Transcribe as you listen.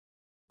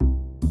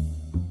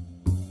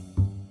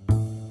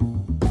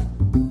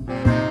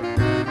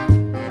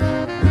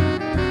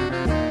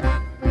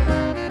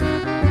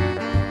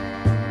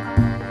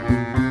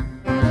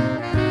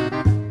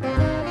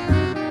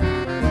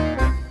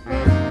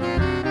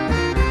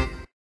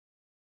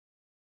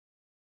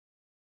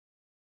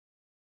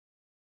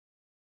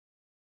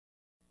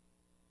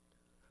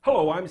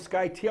Hello, I'm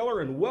Skye Taylor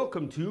and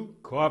welcome to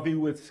Coffee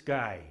with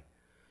Skye.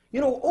 You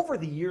know, over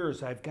the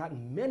years I've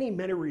gotten many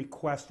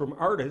requests from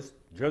artists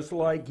just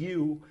like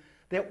you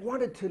that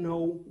wanted to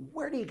know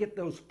where do you get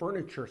those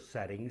furniture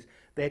settings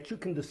that you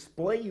can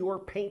display your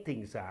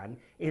paintings on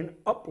and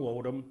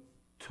upload them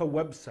to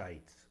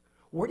websites.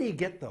 Where do you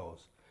get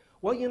those?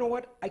 Well, you know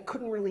what? I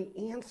couldn't really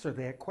answer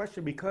that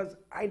question because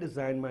I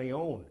designed my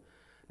own.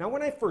 Now,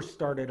 when I first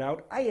started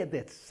out, I had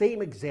that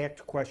same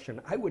exact question.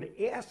 I would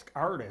ask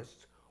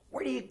artists,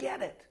 where do you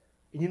get it?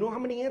 And you know how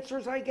many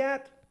answers I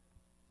got?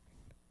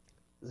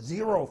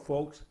 Zero,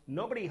 folks.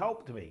 Nobody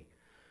helped me.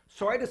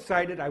 So I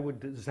decided I would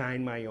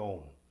design my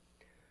own.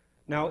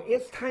 Now,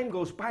 as time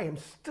goes by, I'm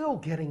still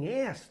getting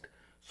asked.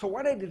 So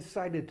what I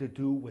decided to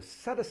do was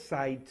set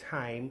aside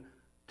time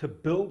to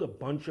build a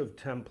bunch of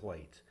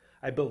templates.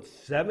 I built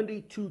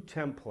 72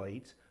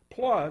 templates,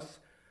 plus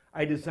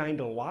I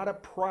designed a lot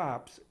of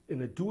props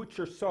in a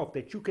do-it-yourself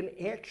that you can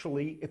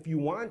actually, if you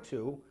want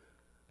to,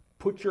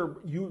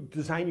 you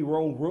design your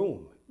own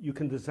room. You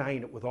can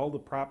design it with all the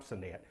props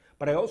in that.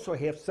 But I also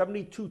have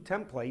 72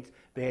 templates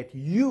that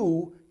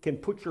you can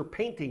put your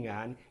painting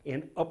on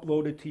and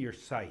upload it to your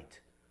site.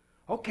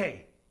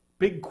 Okay,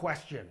 big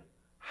question.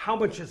 How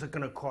much is it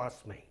going to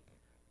cost me?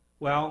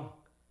 Well,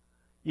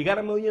 you got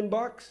 $1 million?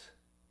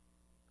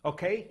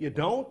 Okay, you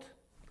don't?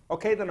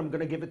 Okay, then I'm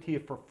going to give it to you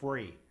for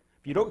free.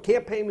 If you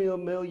can't pay me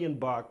 $1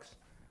 million,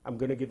 I'm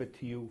going to give it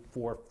to you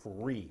for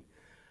free.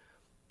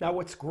 Now,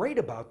 what's great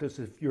about this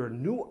is if you're a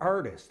new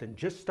artist and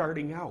just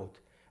starting out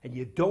and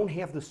you don't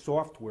have the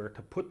software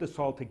to put this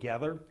all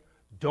together,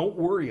 don't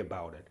worry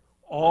about it.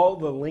 All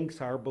the links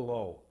are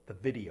below the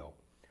video.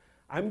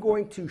 I'm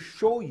going to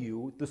show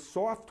you the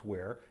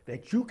software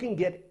that you can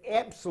get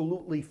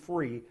absolutely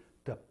free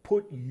to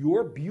put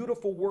your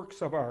beautiful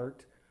works of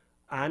art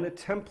on a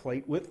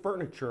template with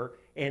furniture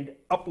and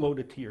upload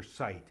it to your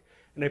site.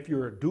 And if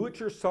you're a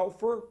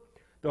do-it-yourselfer,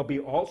 there'll be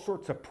all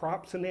sorts of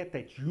props in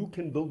that you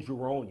can build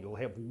your own. You'll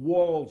have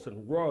walls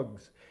and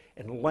rugs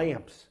and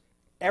lamps,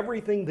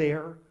 everything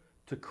there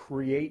to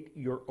create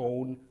your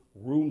own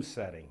room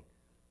setting.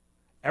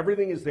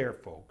 Everything is there,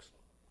 folks.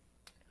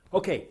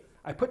 Okay,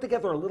 I put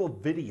together a little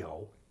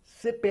video.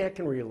 Sit back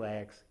and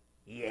relax.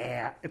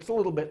 Yeah, it's a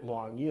little bit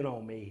long, you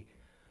know me,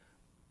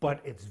 but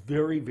it's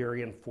very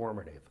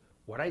informative.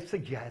 What I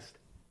suggest,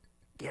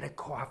 get a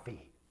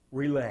coffee,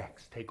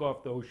 relax, take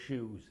off those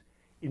shoes,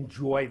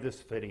 enjoy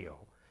this video.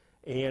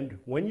 And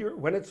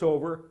when it's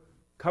over,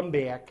 come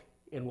back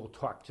and we'll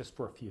talk just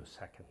for a few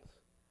seconds.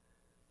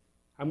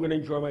 I'm going to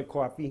enjoy my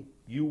coffee.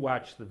 You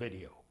watch the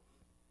video.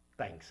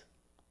 Thanks.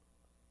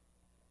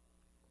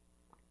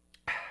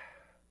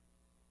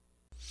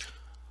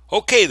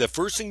 Okay, the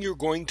first thing you're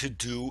going to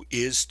do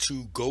is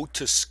to go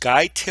to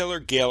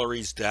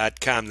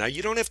SkyeTaylorGalleries.com. Now,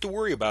 you don't have to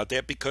worry about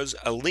that because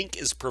a link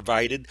is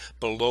provided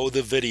below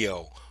the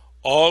video.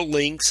 All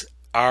links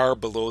are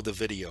below the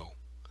video.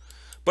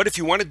 But if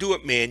you want to do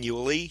it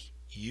manually,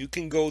 you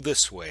can go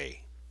this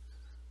way.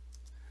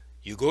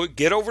 You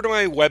get over to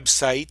my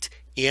website,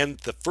 and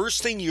the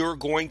first thing you're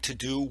going to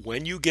do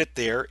when you get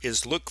there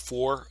is look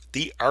for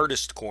the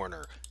Artist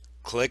Corner.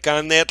 Click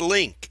on that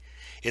link.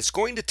 It's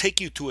going to take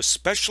you to a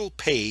special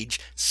page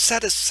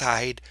set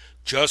aside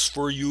just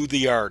for you,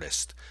 the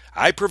artist.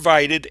 I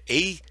provided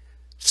a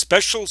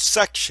special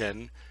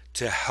section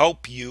to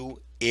help you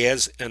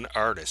as an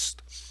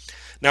artist.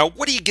 Now,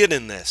 what do you get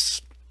in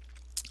this?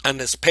 On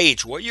this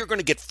page, well, you're going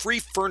to get free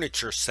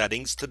furniture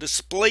settings to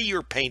display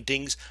your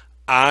paintings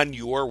on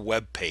your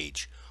web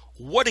page.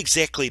 What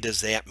exactly does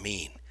that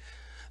mean?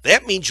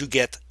 That means you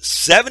get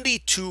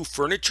 72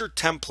 furniture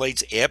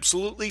templates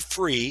absolutely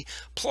free,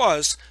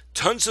 plus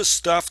tons of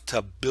stuff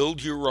to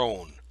build your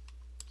own.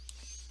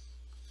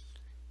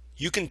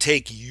 You can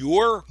take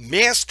your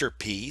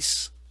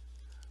masterpiece,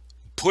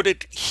 put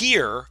it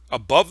here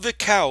above the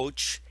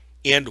couch,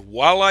 and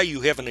voila,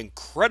 you have an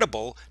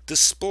incredible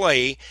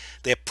display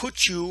that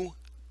puts you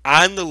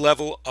on the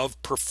level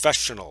of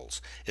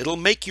professionals. It'll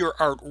make your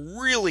art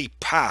really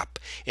pop,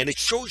 and it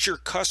shows your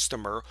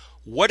customer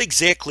what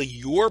exactly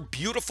your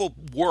beautiful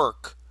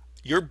work,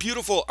 your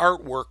beautiful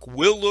artwork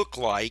will look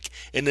like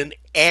in an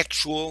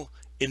actual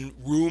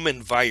room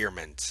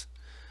environment.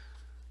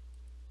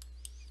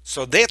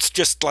 So that's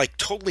just like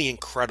totally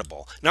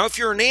incredible. Now, if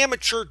you're an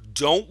amateur,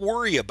 don't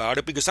worry about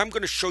it because I'm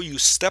going to show you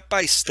step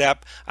by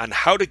step on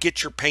how to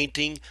get your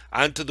painting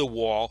onto the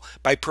wall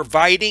by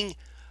providing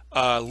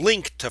a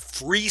link to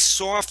free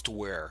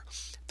software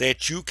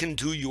that you can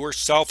do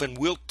yourself, and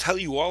we'll tell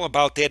you all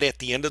about that at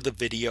the end of the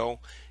video.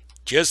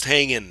 Just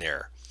hang in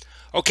there.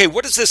 Okay,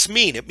 what does this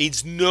mean? It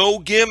means no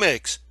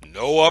gimmicks,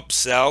 no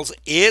upsells.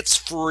 It's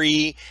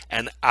free,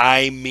 and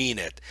I mean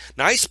it.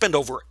 Now, I spent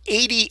over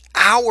 80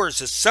 hours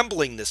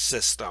assembling this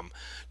system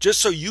just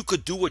so you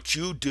could do what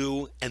you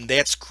do, and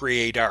that's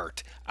create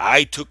art.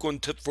 I took one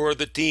for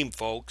the team,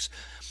 folks.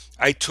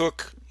 I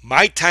took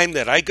my time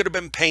that I could have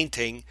been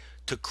painting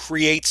to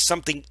create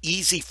something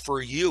easy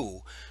for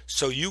you.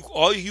 So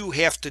all you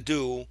have to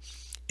do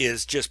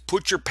is just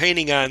put your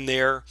painting on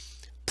there,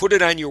 put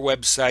it on your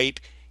website,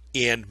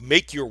 and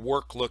make your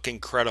work look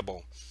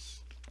incredible.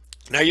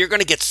 Now you're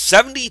going to get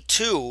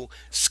 72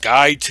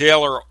 Skye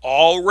Taylor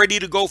all ready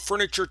to go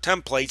furniture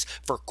templates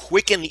for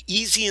quick and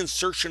easy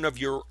insertion of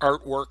your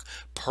artwork.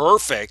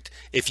 Perfect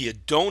if you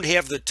don't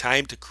have the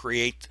time to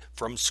create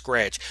from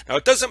scratch. Now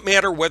it doesn't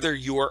matter whether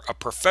you're a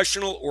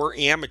professional or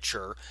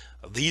amateur.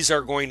 These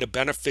are going to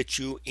benefit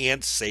you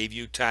and save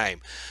you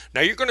time.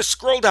 Now you're going to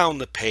scroll down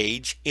the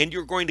page and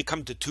you're going to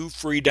come to 2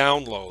 free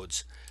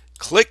downloads.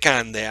 Click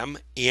on them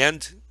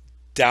and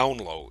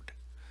download.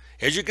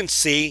 As you can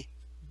see,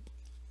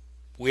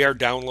 we are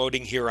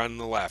downloading here on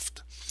the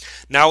left.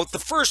 Now the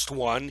first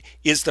one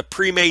is the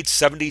pre-made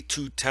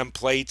 72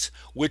 templates,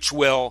 which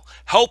will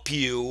help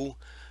you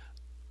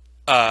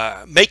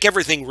make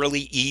everything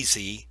really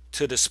easy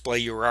to display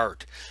your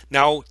art.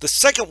 Now the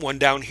second one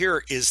down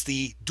here is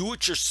the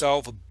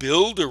do-it-yourself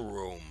builder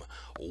room.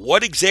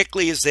 What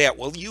exactly is that?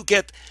 Well, you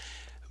get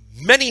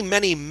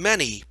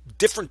many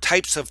different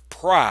types of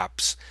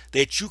props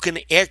that you can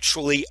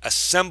actually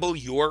assemble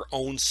your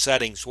own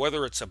settings,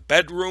 whether it's a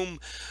bedroom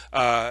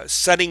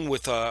setting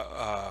with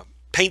a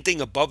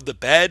painting above the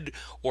bed,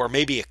 or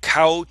maybe a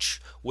couch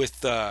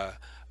with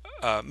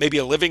maybe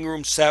a living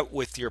room set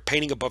with your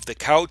painting above the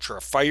couch, or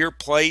a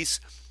fireplace.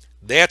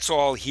 That's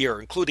all here,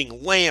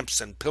 including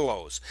lamps and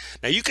pillows.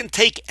 Now you can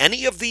take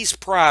any of these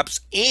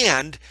props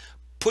and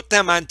put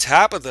them on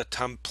top of the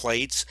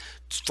templates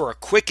for a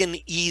quick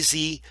and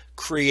easy,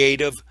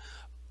 creative,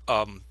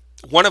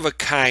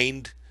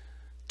 one-of-a-kind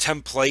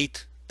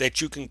template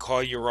that you can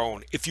call your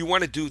own. If you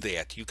want to do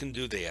that, you can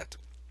do that.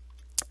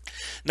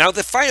 Now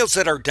the files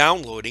that are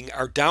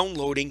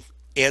downloading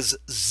as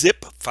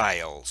zip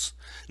files.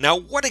 Now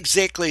what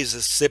exactly is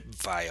a zip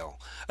file?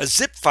 A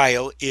zip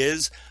file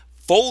is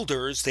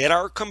folders that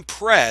are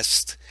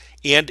compressed,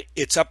 and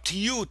it's up to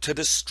you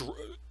to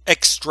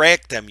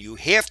extract them. You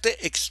have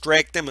to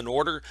extract them in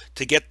order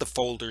to get the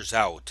folders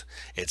out.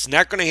 It's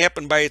not going to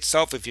happen by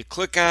itself. If you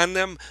click on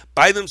them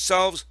by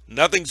themselves,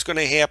 nothing's going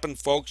to happen,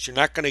 folks. You're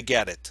not going to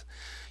get it.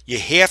 You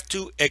have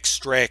to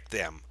extract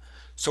them.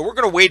 So we're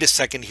going to wait a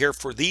second here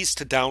for these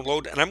to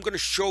download, and I'm going to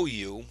show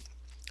you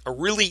a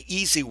really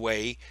easy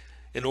way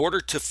in order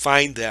to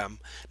find them.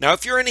 Now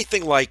if you're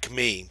anything like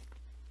me,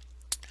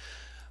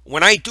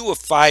 when I do a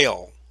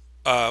file,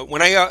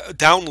 when I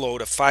download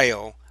a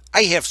file,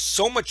 I have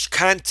so much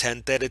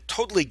content that it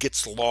totally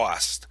gets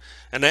lost.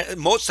 And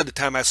most of the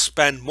time I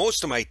spend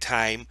most of my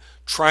time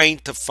trying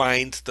to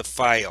find the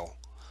file.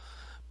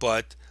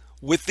 But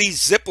with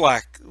these zip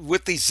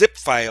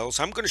files,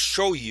 I'm going to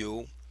show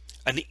you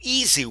an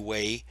easy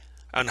way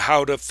on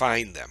how to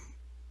find them.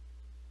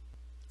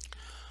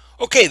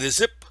 Okay, the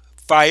zip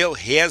file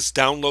has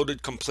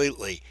downloaded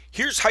completely.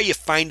 Here's how you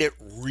find it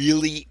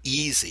really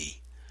easy.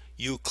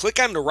 You click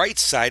on the right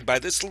side by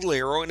this little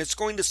arrow and it's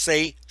going to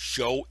say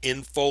show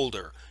in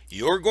folder.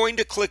 You're going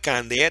to click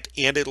on that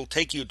and it'll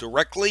take you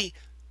directly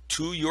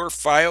to your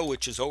file,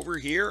 which is over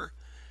here.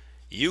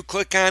 You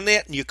click on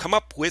that and you come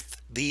up with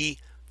the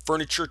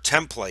furniture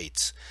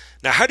templates.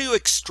 Now how do you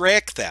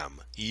extract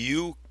them?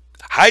 You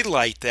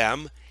highlight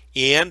them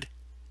and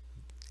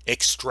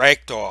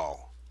extract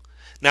all.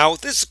 Now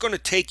this is going to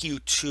take you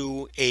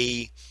to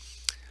a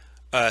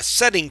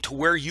setting to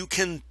where you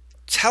can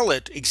tell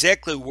it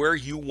exactly where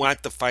you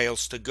want the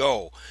files to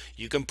go.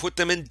 You can put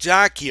them in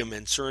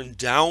documents or in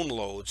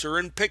downloads or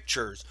in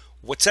pictures,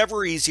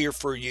 whatever easier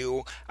for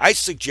you. I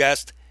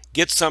suggest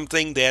get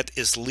something that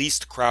is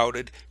least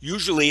crowded.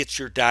 Usually it's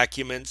your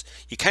documents.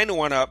 You kind of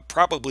want to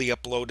probably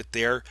upload it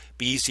there,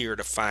 be easier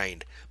to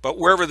find. But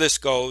wherever this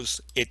goes,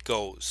 it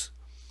goes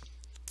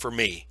for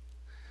me.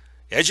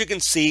 As you can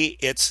see,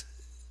 it's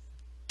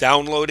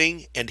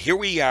downloading, and here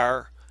we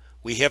are.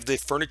 We have the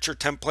furniture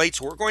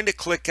templates. We're going to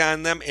click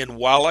on them, and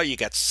voila, you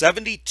got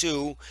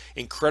 72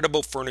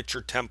 incredible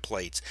furniture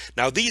templates.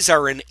 Now these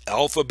are in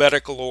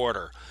alphabetical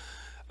order.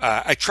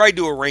 I tried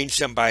to arrange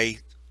them by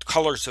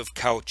colors of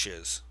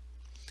couches.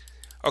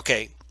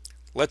 Okay,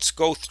 let's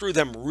go through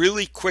them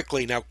really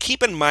quickly. Now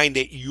keep in mind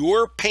that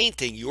your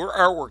painting, your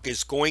artwork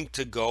is going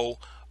to go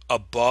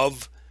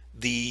above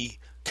the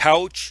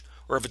couch,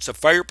 or if it's a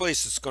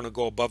fireplace, it's going to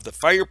go above the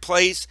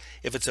fireplace.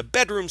 If it's a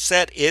bedroom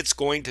set, it's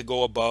going to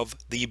go above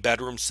the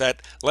bedroom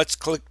set. Let's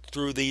click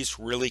through these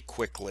really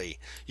quickly.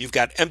 You've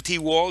got empty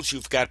walls,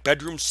 you've got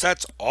bedroom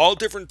sets, all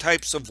different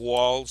types of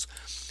walls.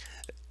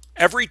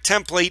 Every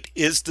template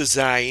is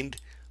designed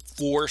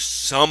for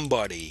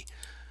somebody.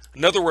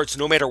 In other words,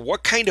 no matter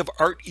what kind of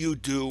art you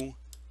do,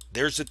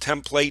 there's a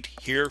template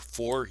here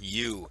for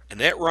you. And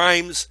that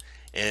rhymes,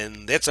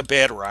 and that's a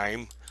bad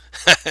rhyme,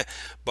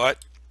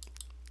 but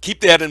keep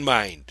that in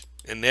mind,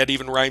 and that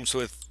even rhymes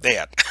with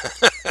that.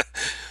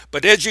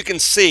 But as you can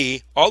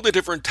see, all the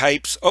different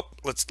types. Oh,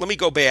 let me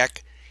go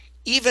back.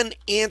 Even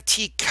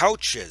antique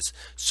couches.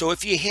 So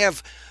if you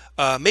have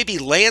maybe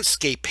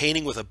landscape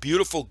painting with a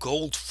beautiful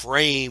gold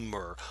frame,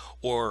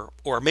 or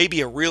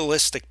maybe a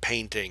realistic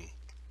painting,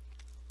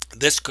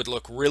 this could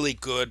look really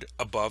good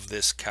above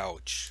this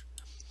couch.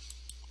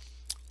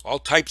 All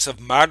types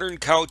of modern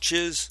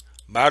couches,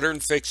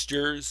 modern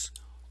fixtures,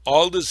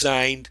 all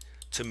designed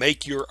to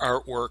make your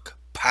artwork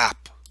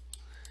pop.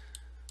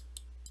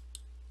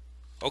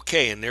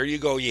 Okay, and there you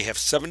go. You have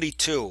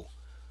 72.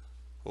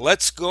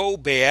 Let's go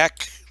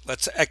back.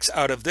 Let's X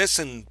out of this,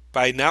 and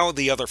by now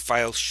the other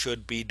files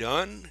should be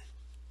done.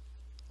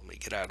 Let me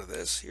get out of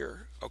this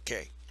here.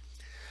 Okay.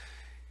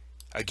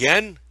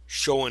 Again,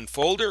 show in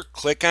folder.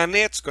 Click on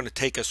that. It's going to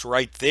take us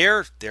right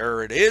there.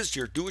 There it is,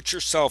 your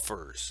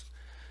do-it-yourselfers.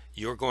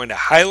 You're going to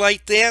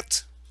highlight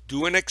that,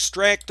 do an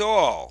extract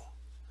all,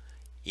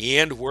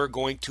 and we're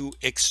going to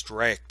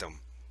extract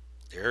them.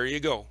 There you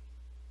go.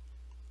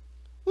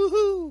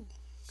 Woohoo!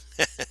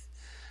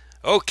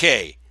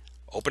 Okay,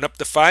 open up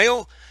the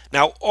file.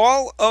 Now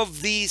all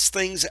of these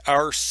things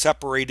are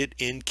separated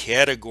in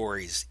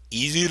categories.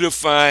 Easy to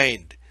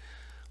find.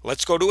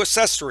 Let's go to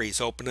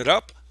accessories. Open it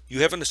up.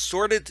 You have an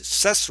assorted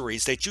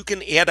accessories that you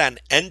can add on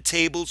end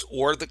tables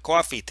or the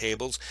coffee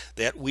tables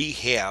that we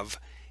have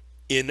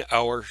in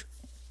our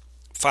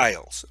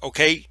files.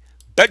 Okay,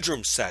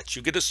 bedroom sets.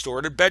 You get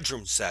assorted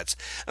bedroom sets.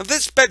 Now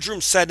this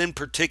bedroom set in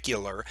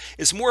particular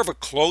is more of a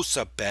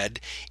close-up bed,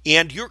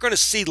 and you're going to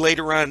see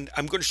later on,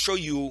 I'm going to show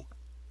you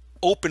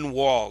open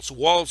walls,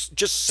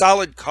 just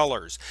solid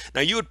colors.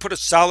 Now you would put a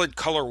solid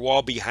color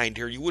wall behind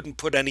here. You wouldn't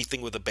put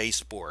anything with a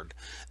baseboard.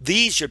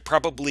 These you'd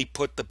probably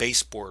put the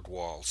baseboard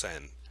walls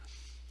in.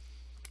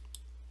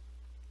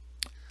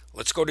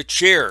 Let's go to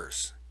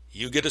chairs.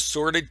 You get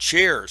assorted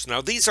chairs.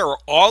 Now these are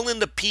all in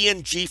the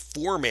PNG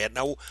format.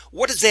 Now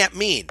what does that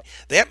mean?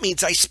 That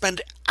means I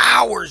spend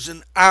hours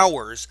and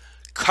hours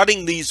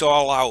cutting these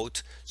all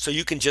out so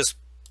you can just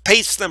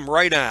paste them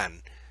right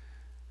on.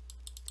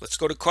 Let's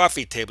go to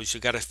coffee tables. You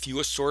got a few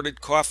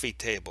assorted coffee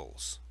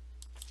tables.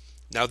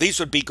 Now these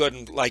would be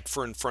good like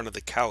for in front of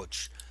the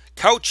couch.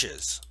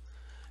 Couches,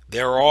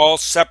 they're all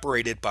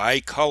separated by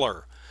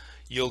color.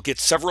 You'll get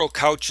several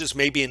couches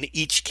maybe in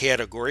each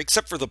category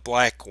except for the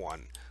black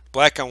one.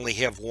 Black I only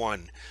have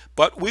one.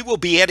 But we will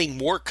be adding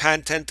more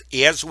content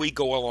as we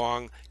go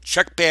along.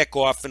 Check back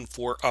often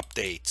for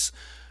updates.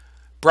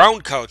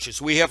 Brown couches,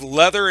 we have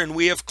leather and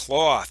we have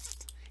cloth.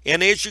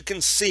 And as you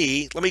can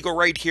see, let me go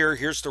right here.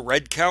 Here's the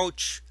red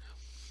couch.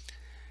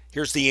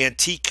 Here's the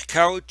antique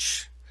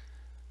couch.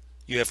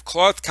 You have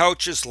cloth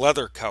couches,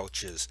 leather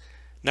couches.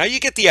 Now you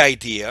get the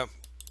idea.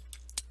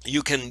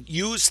 You can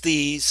use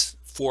these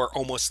for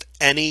almost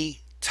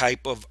any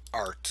type of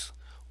art.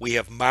 We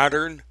have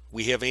modern,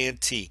 we have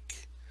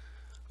antique.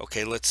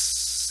 Okay, let's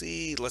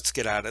see. Let's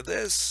get out of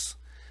this.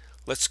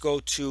 Let's go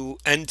to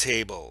end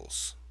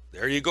tables.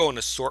 There you go, an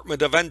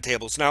assortment of end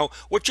tables. Now,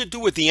 what you do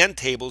with the end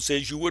tables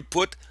is you would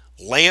put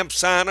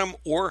lamps on them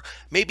or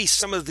maybe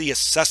some of the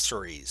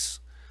accessories.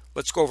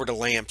 Let's go over to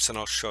lamps and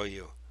I'll show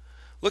you.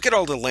 Look at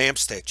all the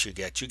lamps that you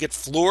get. You get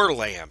floor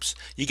lamps.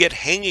 You get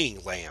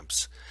hanging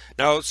lamps.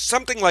 Now,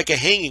 something like a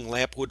hanging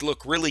lamp would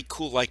look really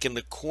cool like in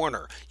the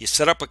corner. You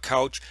set up a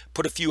couch,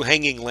 put a few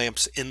hanging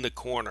lamps in the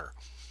corner.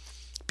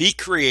 Be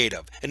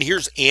creative. And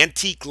here's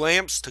antique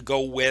lamps to go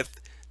with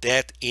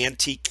that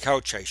antique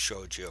couch I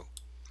showed you.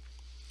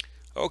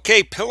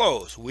 Okay,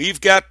 pillows.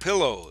 We've got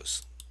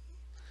pillows.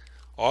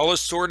 All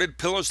assorted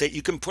pillows that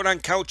you can put on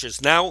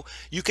couches. Now,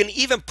 you can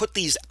even put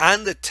these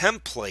on the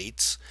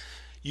templates.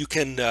 You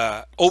can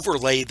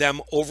overlay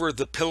them over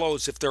the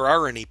pillows if there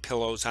are any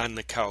pillows on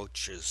the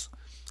couches.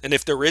 And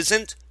if there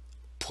isn't,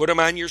 put them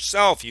on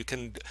yourself. You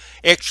can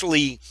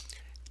actually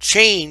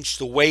change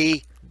the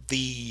way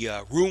the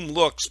room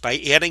looks by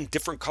adding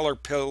different color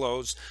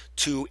pillows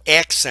to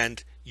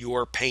accent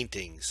your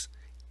paintings.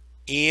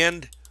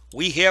 And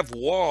we have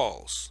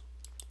walls.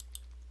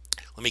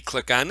 Let me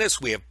click on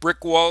this. We have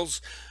brick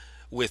walls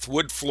with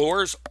wood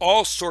floors,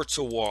 all sorts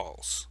of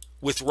walls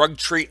with rug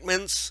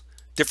treatments,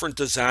 different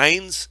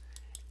designs,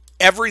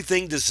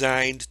 everything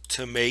designed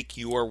to make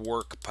your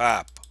work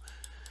pop.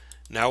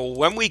 Now,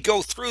 when we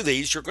go through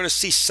these, you're going to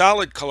see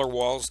solid color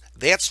walls.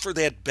 That's for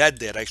that bed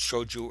that I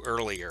showed you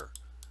earlier.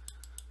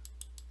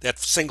 That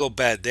single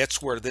bed,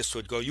 that's where this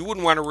would go. You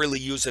wouldn't want to really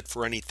use it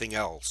for anything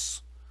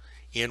else.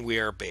 And we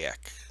are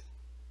back.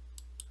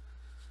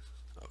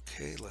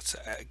 Okay, let's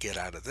get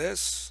out of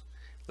this.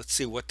 Let's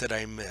see, what did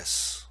I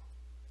miss?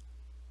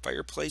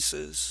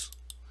 Fireplaces.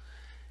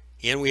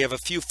 And we have a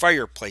few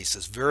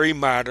fireplaces. Very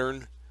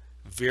modern,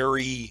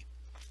 very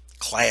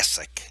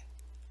classic.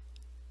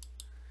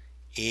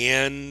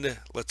 And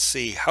let's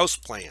see,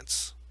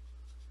 houseplants.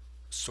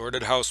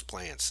 Sorted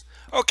houseplants.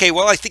 Okay,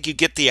 well, I think you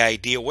get the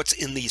idea what's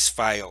in these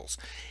files.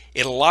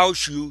 It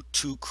allows you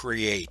to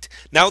create.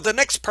 Now, the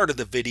next part of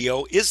the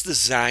video is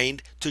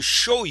designed to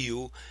show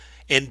you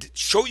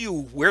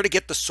where to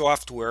get the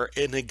software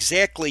and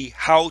exactly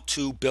how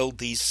to build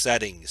these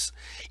settings.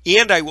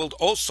 And I will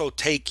also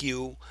take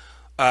you,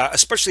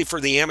 especially for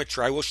the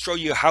amateur, I will show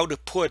you how to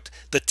put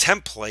the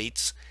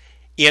templates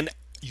in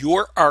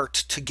your art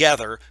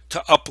together to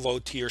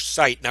upload to your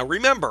site. Now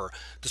remember,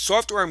 the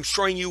software I'm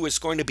showing you is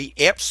going to be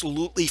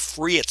absolutely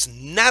free. It's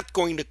not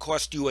going to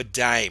cost you a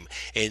dime.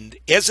 And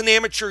as an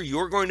amateur,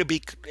 you're going to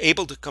be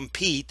able to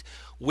compete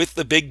with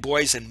the big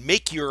boys and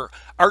make your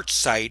art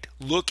site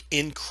look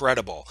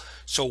incredible.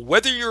 So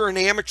whether you're an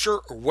amateur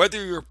or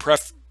whether you're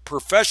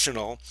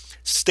professional,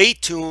 stay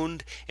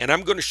tuned, and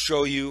I'm going to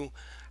show you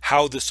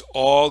how this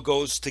all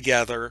goes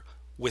together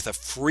with a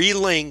free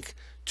link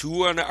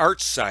to an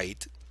art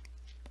site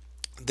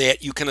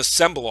that you can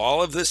assemble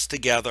all of this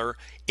together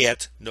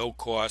at no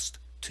cost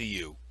to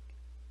you.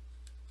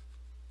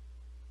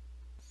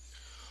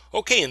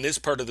 Okay, in this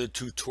part of the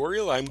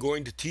tutorial, I'm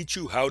going to teach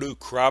you how to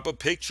crop a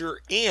picture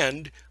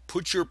and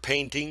put your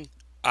painting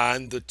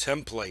on the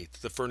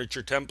template, the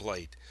furniture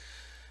template.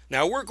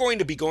 Now we're going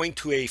to be going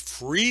to a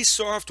free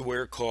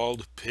software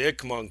called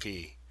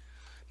PicMonkey.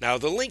 Now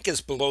the link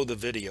is below the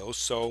video,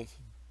 so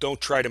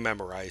don't try to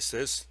memorize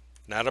this,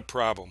 not a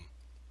problem.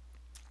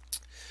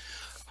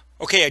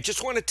 Okay, I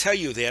just want to tell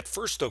you that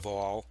first of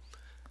all,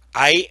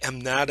 I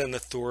am not an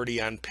authority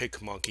on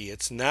PicMonkey.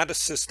 It's not a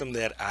system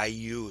that I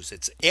use.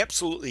 It's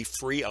absolutely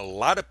free. A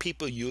lot of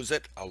people use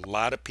it. A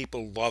lot of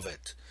people love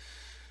it.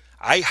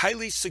 I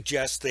highly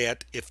suggest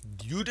that if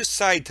you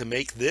decide to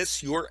make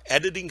this your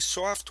editing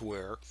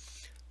software,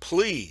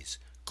 please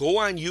go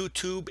on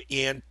YouTube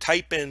and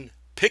type in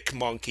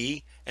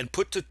PicMonkey and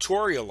put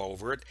tutorial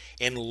over it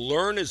and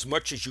learn as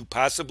much as you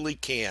possibly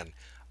can.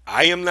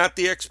 I am not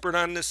the expert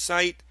on this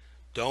site.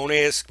 Don't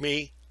ask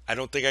me. I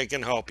don't think I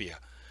can help you.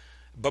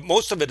 But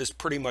most of it is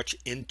pretty much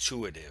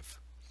intuitive.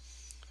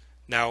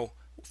 Now,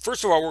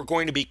 first of all, we're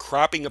going to be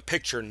cropping a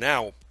picture.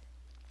 Now,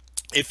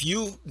 if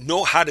you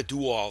know how to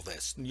do all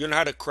this, you know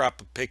how to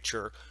crop a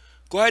picture,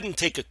 go ahead and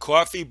take a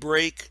coffee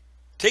break,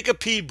 take a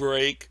pee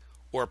break,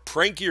 or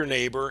prank your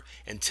neighbor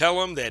and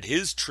tell him that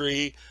his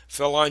tree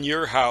fell on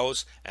your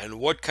house and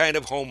what kind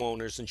of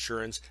homeowner's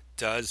insurance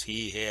does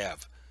he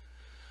have.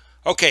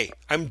 Okay,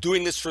 I'm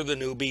doing this for the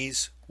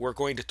newbies. We're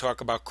going to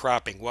talk about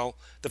cropping. Well,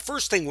 the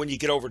first thing when you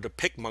get over to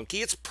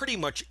PicMonkey, it's pretty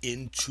much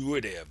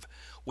intuitive.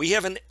 We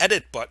have an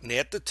edit button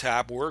at the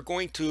top. We're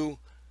going to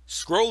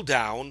scroll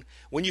down.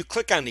 When you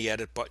click on the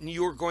edit button,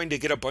 you're going to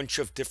get a bunch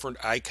of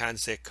different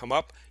icons that come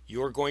up.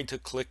 You're going to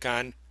click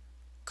on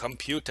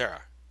computer,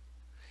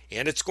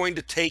 and it's going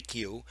to take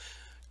you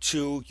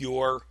to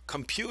your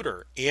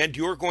computer, and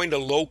you're going to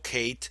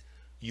locate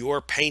your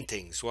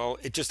paintings. Well,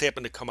 it just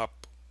happened to come up.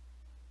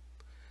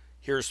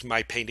 Here's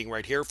my painting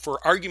right here.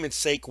 For argument's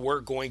sake, we're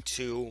going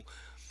to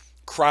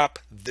crop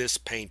this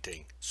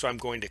painting. So I'm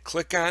going to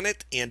click on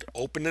it and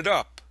open it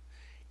up.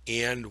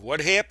 And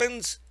what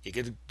happens? You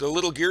get the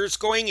little gears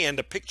going and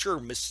the picture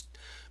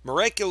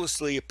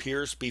miraculously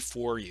appears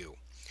before you.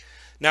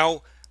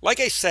 Now, like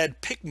I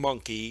said,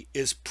 PicMonkey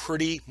is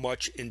pretty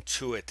much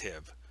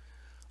intuitive.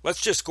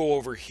 Let's just go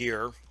over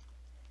here,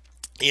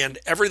 and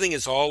everything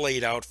is all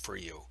laid out for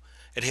you.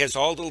 It has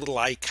all the little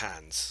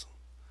icons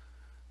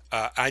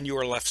on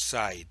your left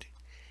side,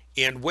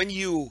 and when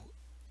you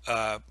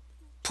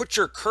put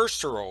your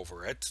cursor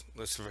over it,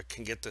 let's see if I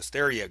can get this,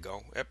 there you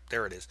go, yep,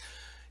 there it is.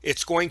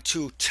 It's going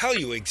to tell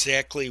you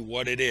exactly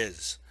what it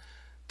is.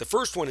 The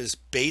first one is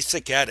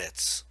basic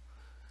edits.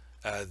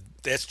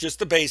 That's just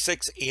the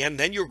basics, and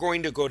then you're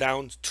going to go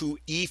down to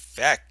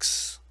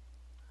effects.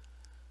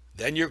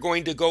 Then you're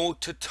going to go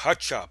to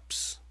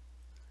touch-ups.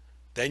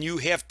 Then you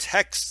have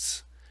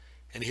texts.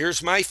 And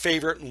here's my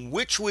favorite,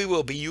 which we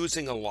will be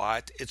using a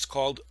lot. It's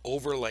called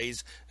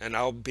overlays, and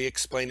I'll be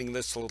explaining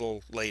this a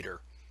little later.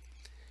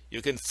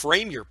 You can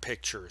frame your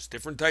pictures,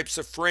 different types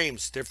of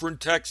frames, different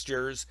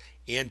textures,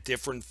 and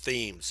different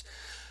themes.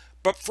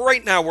 But for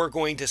right now, we're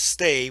going to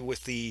stay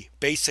with the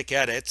basic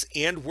edits,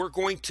 and we're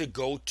going to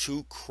go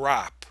to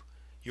crop.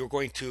 You're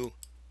going to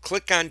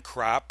click on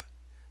crop.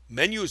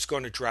 Menu is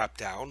going to drop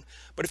down.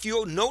 But if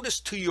you notice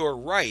to your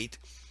right,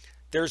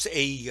 there's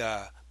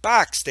a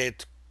box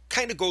that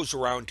kind of goes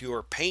around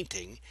your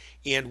painting,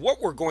 and what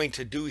we're going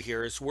to do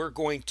here is we're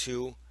going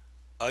to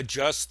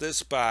adjust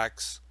this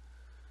box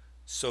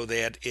so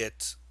that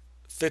it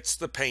fits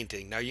the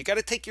painting. Now you got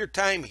to take your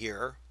time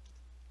here,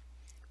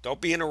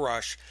 don't be in a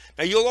rush.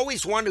 Now you'll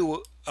always want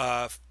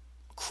to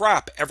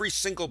crop every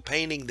single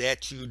painting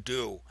that you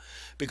do,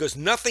 because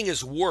nothing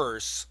is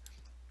worse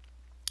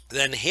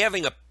than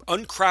having an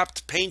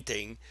uncropped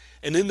painting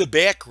and in the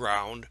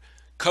background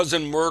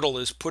Cousin Myrtle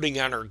is putting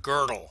on her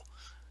girdle.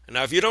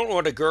 Now, if you don't know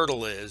what a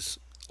girdle is,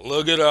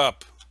 look it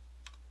up.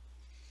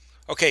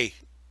 Okay,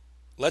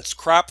 let's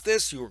crop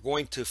this. You're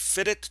going to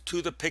fit it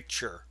to the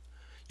picture.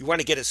 You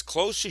want to get as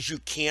close as you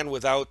can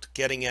without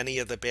getting any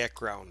of the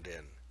background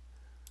in.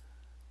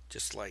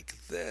 Just like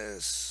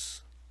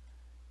this.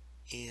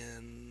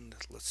 And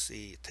let's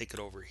see, take it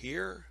over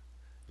here.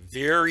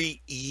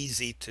 Very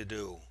easy to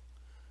do.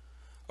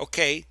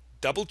 Okay,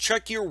 double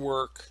check your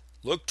work.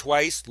 Look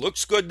twice.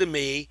 Looks good to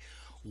me.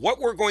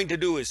 What we're going to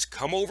do is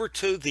come over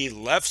to the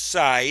left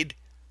side,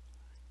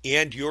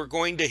 and you're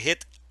going to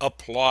hit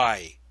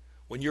apply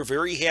when you're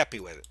very happy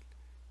with it.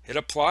 Hit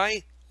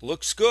apply.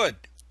 Looks good.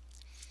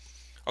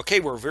 Okay,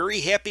 we're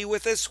very happy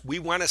with this. We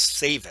want to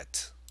save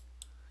it.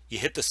 You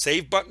hit the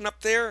save button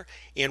up there,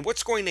 and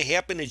what's going to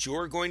happen is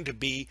you're going to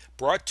be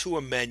brought to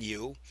a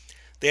menu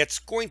that's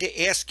going to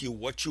ask you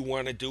what you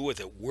want to do with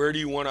it. Where do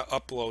you want to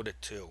upload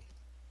it to?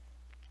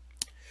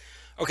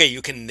 Okay,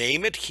 you can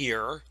name it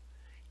here.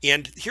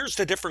 And here's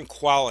the different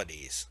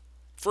qualities.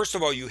 First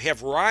of all, you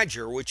have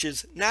Roger, which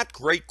is not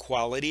great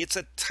quality. It's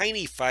a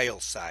tiny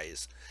file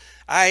size.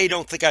 I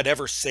don't think I'd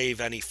ever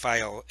save any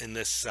file in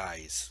this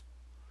size.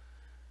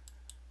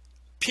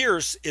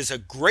 Pierce is a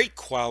great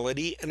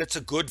quality and it's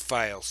a good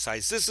file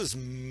size. This is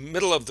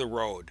middle of the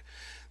road.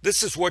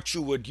 This is what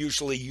you would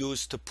usually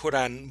use to put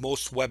on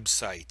most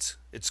websites.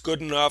 It's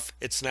good enough,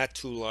 it's not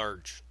too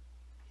large.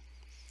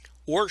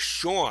 Or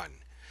Sean.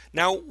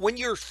 Now, when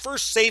you're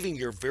first saving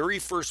your very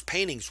first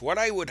paintings, what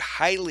I would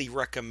highly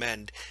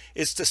recommend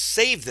is to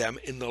save them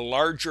in the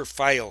larger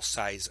file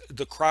size,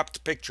 the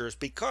cropped pictures,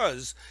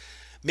 because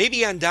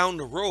maybe on down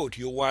the road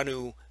you'll want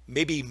to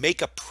maybe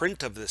make a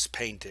print of this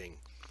painting.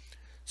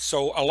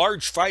 So a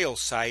large file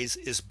size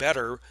is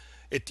better.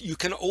 You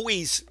can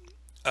always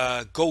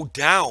go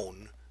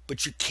down,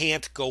 but you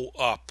can't go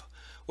up.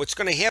 What's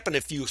going to happen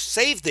if you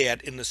save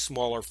that in a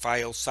smaller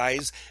file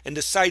size and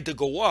decide to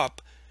go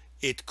up,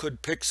 it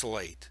could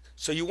pixelate.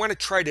 So you want to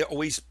try to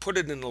always put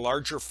it in a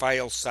larger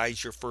file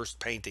size, your first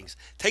paintings.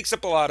 Takes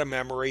up a lot of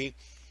memory.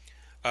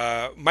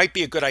 Might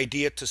be a good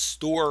idea to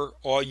store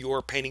all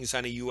your paintings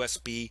on a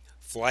USB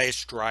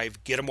flash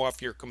drive. Get them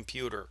off your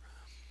computer.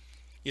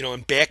 You know,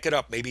 and back it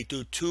up. Maybe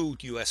do 2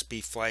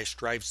 USB flash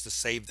drives to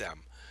save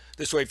them.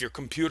 This way, if your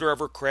computer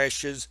ever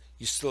crashes,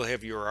 you still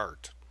have your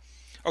art.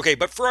 Okay,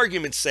 but for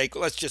argument's sake,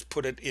 let's just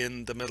put it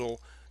in the middle,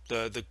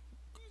 the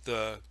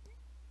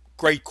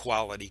great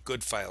quality,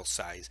 good file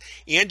size.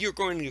 And you're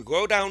going to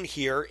go down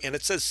here and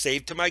it says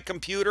save to my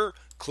computer.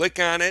 Click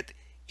on it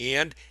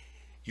and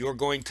you're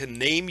going to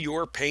name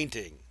your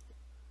painting.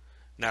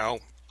 Now,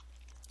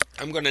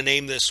 I'm going to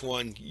name this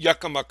one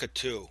Yucca Mucka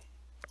 2.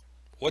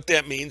 What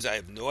that means, I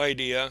have no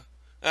idea.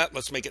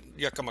 Let's make it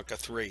Yucca Mucka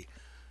 3.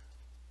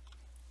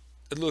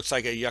 It looks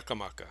like a Yucca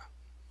Mucka.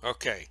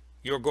 Okay,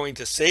 you're going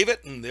to save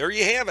it and there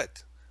you have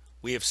it.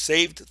 We have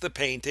saved the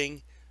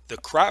painting, the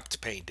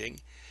cropped painting.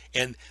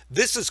 And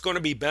this is going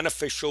to be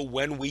beneficial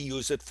when we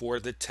use it for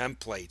the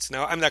templates.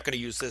 Now, I'm not going to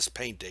use this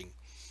painting,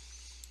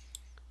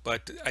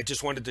 but I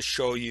just wanted to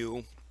show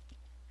you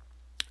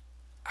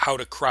how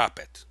to crop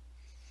it.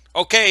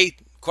 Okay,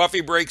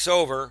 coffee break's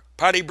over,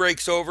 potty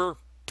break's over,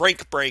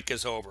 break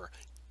is over.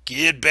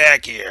 Get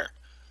back here.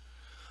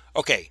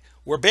 Okay,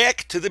 we're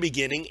back to the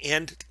beginning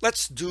and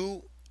let's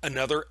do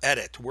another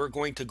edit. We're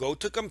going to go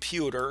to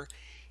computer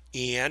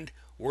and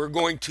we're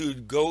going to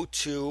go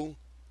to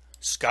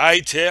Skye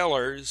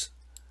Taylor's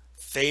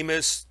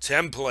famous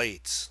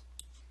templates.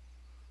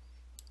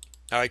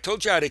 Now I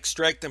told you I'd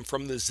extract them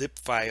from the zip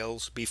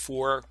files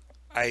before.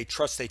 I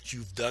trust that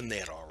you've done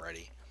that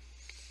already.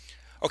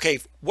 Okay,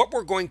 what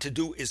we're going to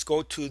do is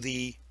go to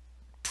the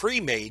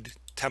pre-made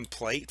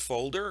template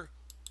folder,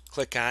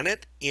 click on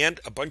it, and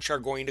a bunch are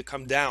going to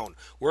come down.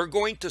 We're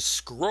going to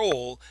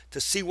scroll to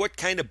see what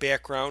kind of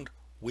background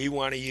we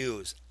want to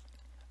use.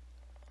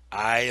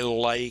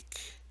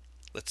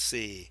 Let's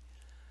see.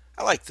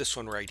 I like this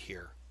one right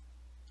here.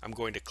 I'm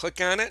going to click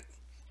on it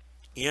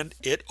and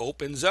it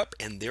opens up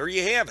and there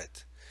you have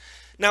it.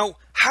 Now,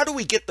 how do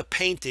we get the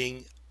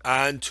painting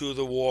onto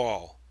the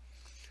wall?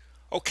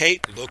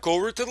 Okay, look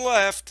over to the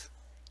left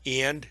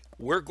and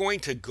we're going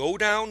to go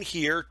down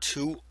here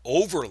to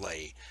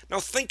overlay.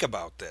 Now think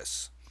about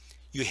this.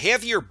 You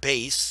have your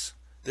base.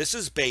 This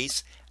is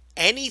base.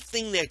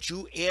 Anything that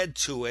you add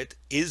to it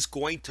is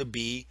going to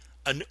be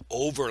an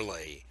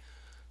overlay.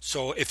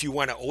 So if you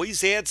want to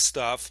always add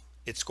stuff,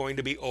 it's going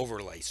to be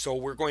overlay. So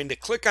we're going to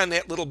click on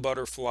that little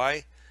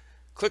butterfly,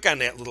 click on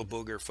that little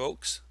booger,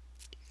 folks,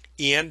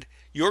 and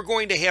you're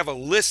going to have a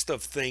list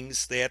of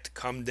things that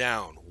come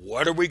down.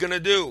 What are we going to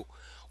do?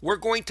 We're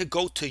going to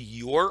go to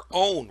your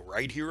own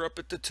right here up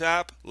at the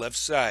top left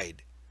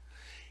side,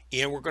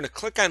 and we're going to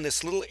click on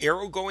this little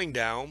arrow going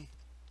down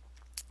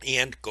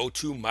and go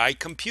to my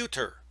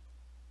computer,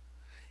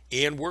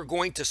 and we're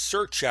going to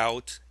search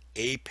out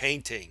a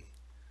painting,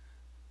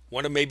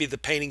 one of maybe the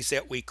paintings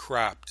that we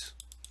cropped.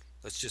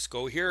 Let's just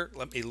go here.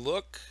 Let me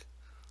look.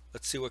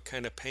 Let's see what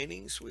kind of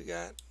paintings we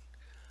got.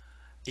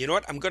 You know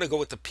what? I'm going to go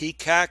with the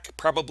peacock.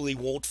 Probably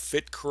won't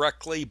fit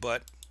correctly,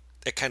 but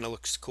that kind of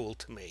looks cool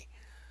to me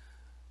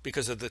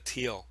because of the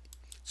teal.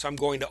 So I'm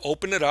going to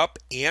open it up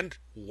and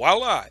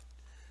voila!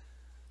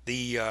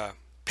 The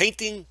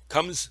painting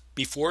comes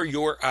before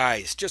your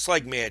eyes, just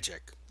like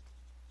magic.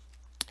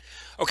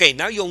 Okay,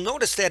 now you'll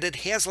notice that it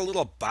has a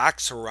little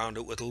box around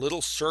it with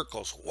little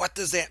circles. What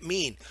does that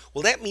mean?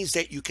 Well, that means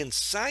that you can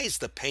size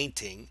the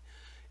painting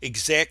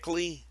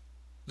exactly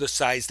the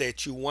size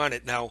that you want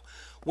it. Now,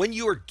 when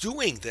you're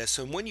doing this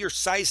and when you're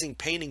sizing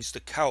paintings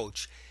to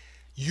couch,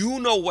 you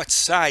know what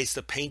size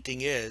the painting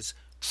is.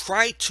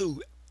 Try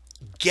to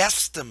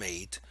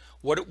guesstimate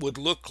what it would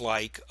look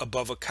like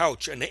above a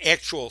couch, an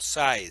actual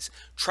size.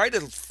 Try to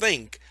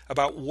think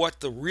about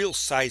what the real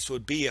size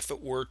would be if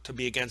it were to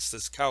be against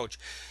this couch.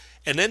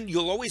 And then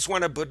you'll always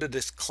want to put a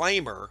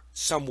disclaimer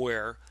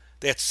somewhere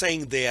that's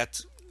saying that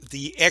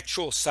the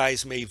actual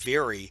size may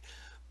vary,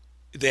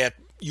 that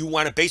you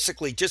want to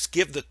basically just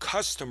give the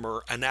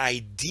customer an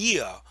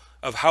idea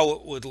of how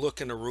it would look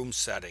in a room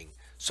setting.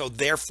 So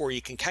therefore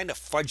you can kind of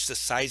fudge the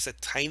size a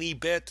tiny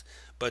bit,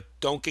 but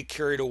don't get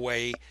carried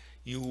away.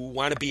 You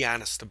want to be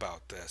honest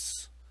about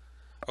this.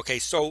 Okay,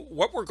 so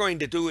what we're going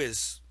to do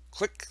is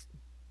click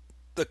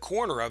the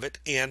corner of it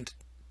and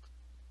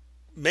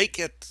make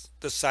it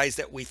the size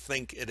that we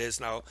think it is.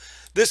 Now,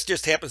 this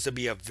just happens to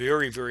be a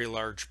very, very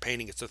large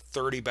painting. It's a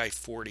 30 by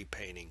 40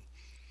 painting.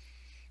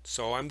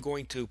 So I'm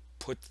going to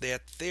put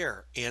that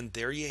there, and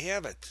there you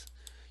have it.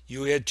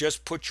 You had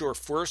just put your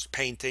first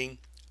painting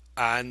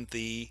on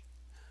the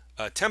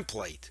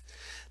template.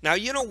 Now,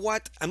 you know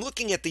what? I'm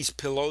looking at these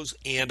pillows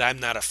and I'm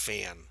not a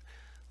fan.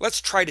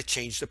 Let's try to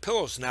change the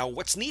pillows. Now,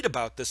 what's neat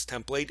about this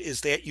template is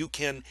that you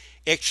can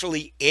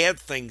actually add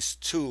things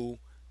to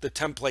the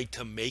template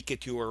to make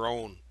it your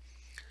own.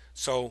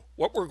 So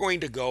what we're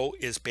going to go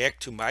is back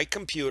to my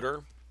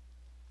computer,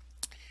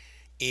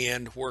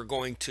 and we're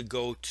going to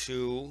go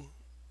to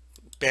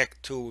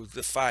back to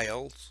the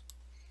files.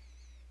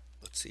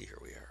 Let's see, here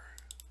we are.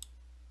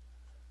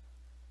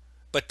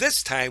 But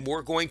this time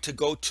we're going to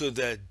go to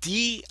the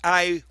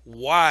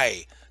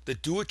DIY, the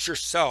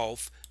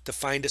do-it-yourself, to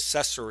find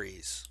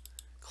accessories.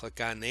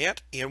 Click on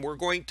that, and we're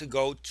going to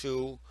go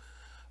to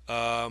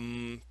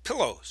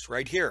pillows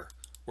right here.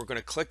 We're going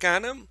to click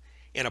on them,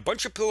 and a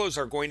bunch of pillows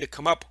are going to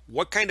come up.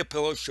 What kind of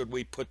pillows should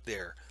we put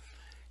there?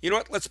 You know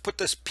what? Let's put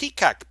this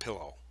peacock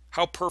pillow.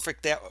 How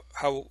perfect that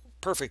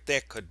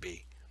could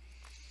be.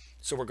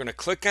 So we're going to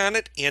click on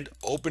it and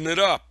open it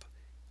up.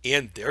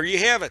 And there you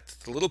have it.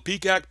 The little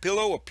peacock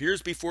pillow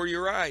appears before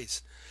your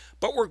eyes.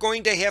 But we're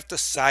going to have to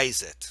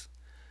size it.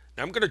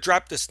 Now I'm going to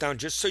drop this down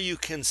just so you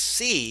can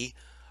see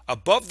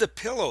above the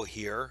pillow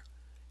here,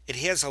 it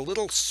has a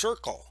little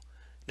circle.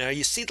 Now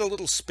you see the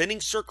little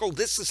spinning circle?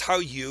 This is how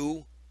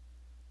you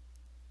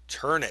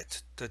turn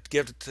it to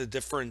give it to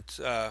different,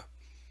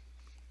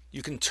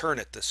 you can turn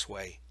it this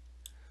way.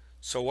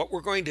 So what we're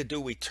going to do,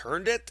 we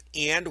turned it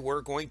and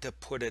we're going to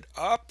put it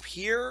up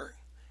here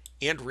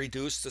and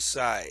reduce the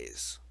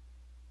size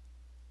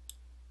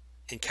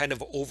and kind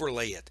of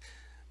overlay it.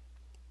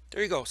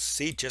 There you go.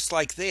 See, just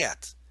like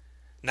that.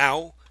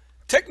 Now,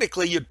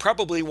 technically, you'd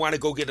probably want to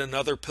go get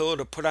another pillow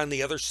to put on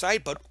the other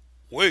side, but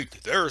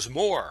wait, there's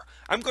more.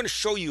 I'm going to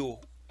show you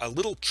a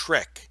little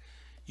trick.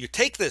 You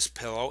take this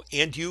pillow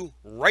and you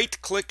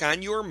right-click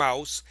on your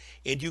mouse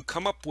and you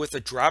come up with a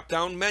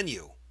drop-down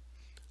menu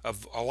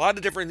of a lot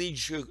of different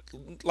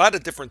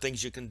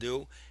things you can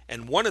do,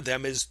 and one of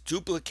them is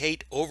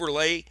duplicate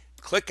overlay.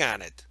 Click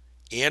on it,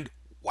 and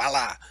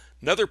voila,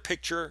 another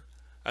picture,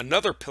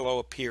 another pillow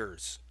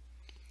appears.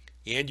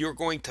 And you're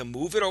going to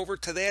move it over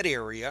to that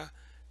area,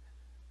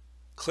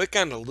 click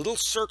on the little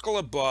circle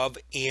above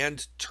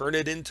and turn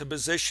it into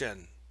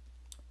position,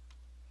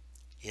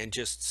 and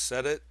just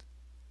set it,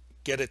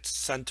 get it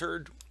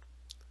centered.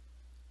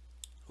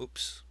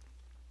 Oops.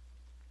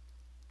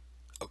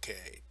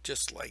 Okay,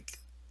 just like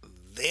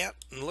that,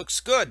 and looks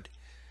good.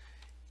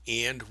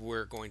 And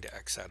we're going to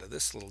X out of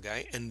this little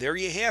guy, and there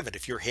you have it.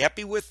 If you're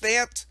happy with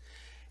that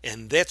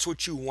and that's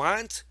what you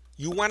want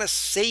to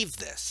save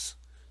this.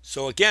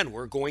 So again,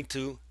 we're going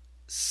to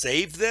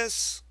save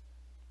this,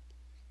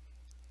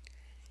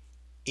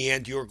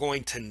 and you're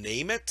going to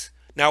name it.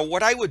 Now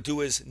what I would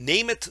do is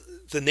name it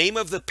the name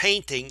of the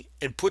painting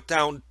and put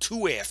down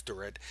 2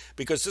 after it,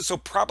 because this will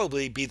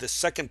probably be the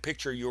second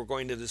picture you're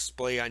going to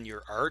display on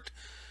your art.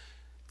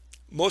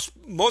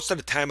 Most of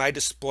the time I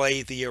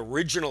display the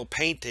original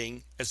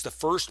painting as the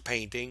first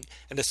painting,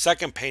 and the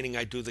second painting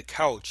I do the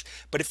couch.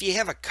 But if you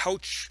have a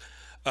couch,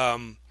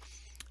 a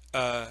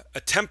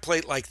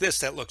template like this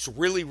that looks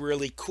really,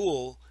 really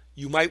cool,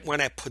 you might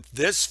want to put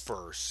this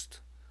first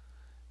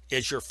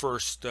as your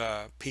first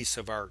piece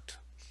of art.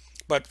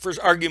 But for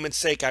argument's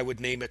sake, I would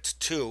name it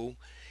 2.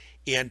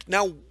 And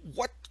now,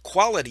 what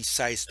quality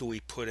size do we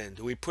put in?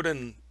 Do we put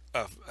in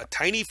a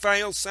tiny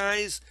file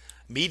size,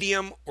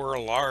 medium, or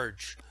a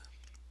large?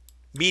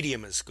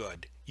 Medium is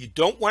good. You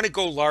don't want to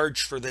go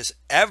large for this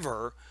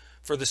ever,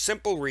 for the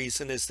simple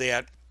reason is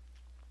that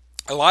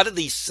a lot of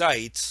these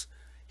sites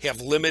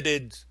have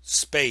limited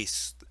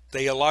space.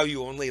 They allow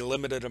you only a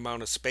limited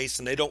amount of space,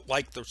 and they don't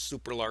like the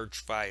super large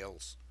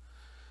files.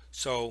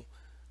 So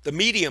the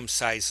medium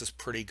size is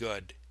pretty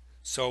good.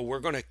 So we're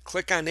going to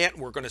click on that,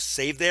 and we're going to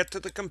save that to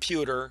the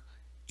computer,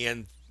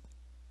 and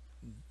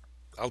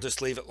I'll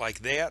just leave it like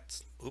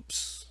that.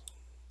 Oops.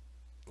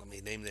 Let me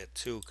name that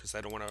 2 because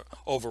I don't want to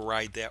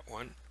override that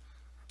one.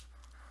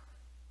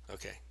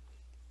 Okay.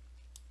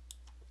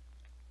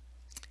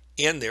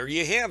 And there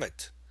you have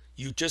it.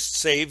 You just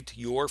saved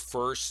your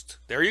first.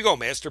 There you go,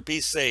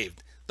 masterpiece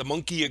saved. The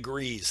monkey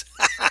agrees.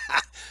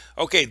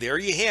 Okay, there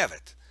you have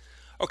it.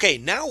 Okay,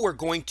 now we're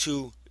going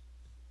to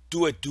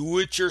do a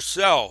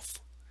do-it-yourself.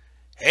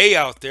 Hey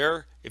out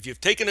there, if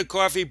you've taken a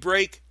coffee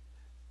break,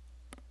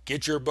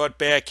 get your butt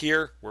back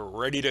here. We're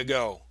ready to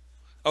go.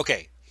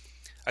 Okay.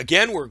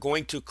 Again, we're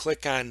going to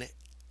click on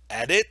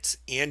Edit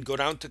and go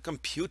down to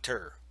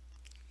Computer.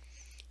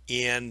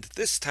 And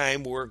this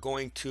time we're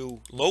going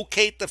to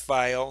locate the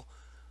file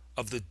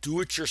of the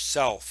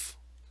do-it-yourself.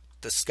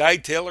 The Skye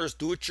Taylor's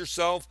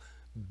do-it-yourself,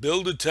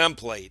 build a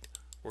template.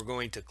 We're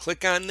going to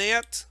click on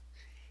that,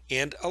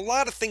 and a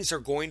lot of things are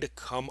going to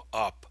come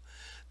up.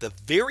 the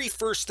very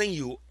first thing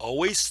you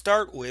always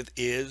start with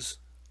is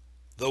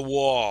the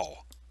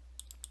wall.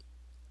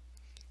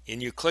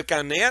 And you click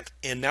on that,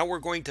 and now we're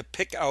going to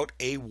pick out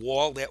a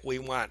wall that we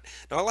want.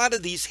 Now a lot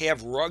of these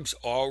have rugs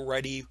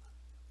already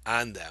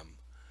on them.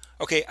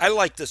 Okay, I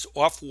like this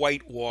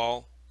off-white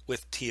wall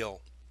with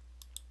teal.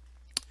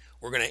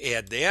 We're going to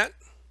add that,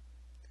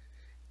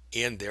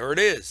 and there it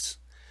is.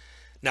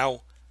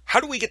 Now, how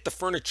do we get the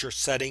furniture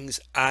settings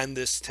on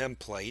this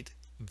template?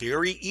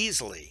 Very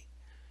easily.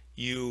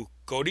 You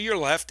go to your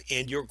left,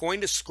 and you're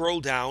going to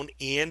scroll down,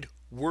 and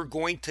we're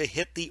going to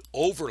hit the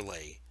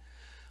overlay.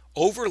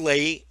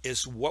 Overlay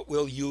is what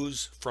we'll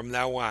use from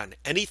now on.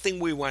 Anything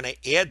we want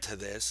to add to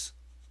this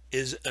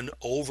is an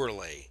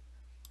overlay.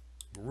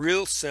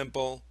 Real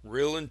simple,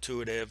 real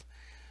intuitive.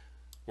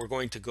 We're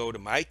going to go to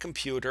my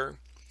computer,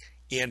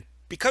 and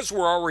because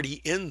we're already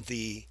in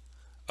the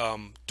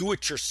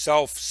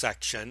do-it-yourself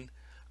section,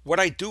 what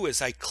I do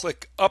is I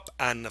click up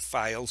on the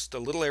files, the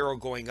little arrow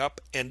going up,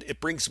 and it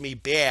brings me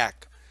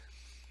back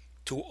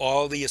to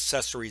all the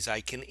accessories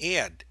I can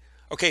add.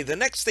 Okay, the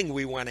next thing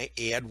we want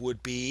to add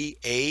would be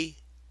a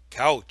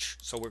couch.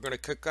 So we're going to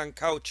click on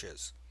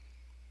couches.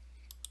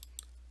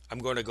 I'm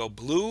going to go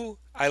blue.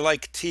 I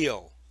like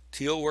teal.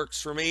 Teal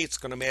works for me. It's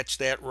going to match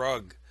that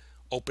rug.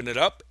 Open it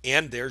up,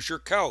 and there's your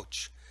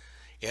couch.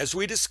 As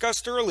we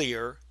discussed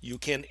earlier, you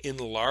can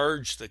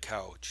enlarge the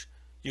couch.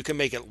 You can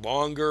make it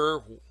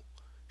longer,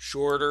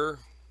 shorter.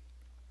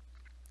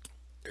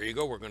 There you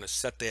go. We're going to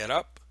set that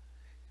up.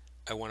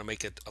 I want to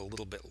make it a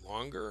little bit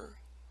longer.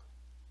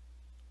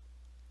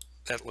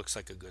 That looks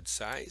like a good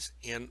size,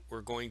 and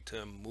we're going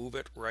to move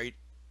it right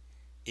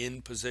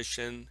in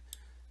position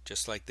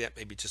just like that,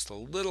 maybe just a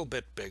little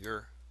bit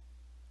bigger.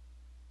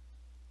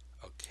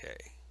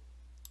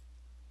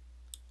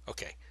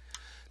 Okay,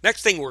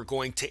 next thing we're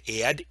going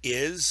to add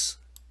is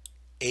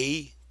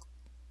a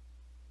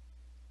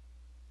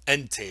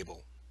end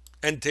table.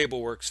 End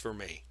table works for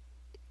me.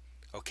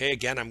 Okay,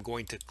 again, I'm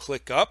going to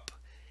click up,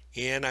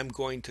 and I'm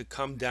going to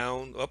come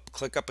down,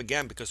 click up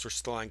again because we're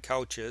still on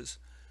couches.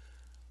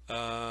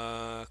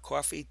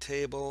 Coffee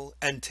table,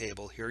 end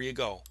table. Here you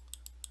go.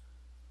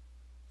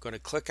 Going to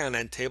click on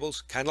end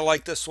tables. Kind of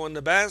like this one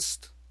the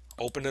best.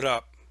 Open it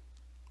up.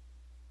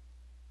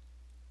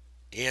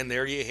 And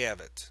there you have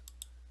it.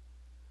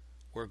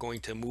 We're going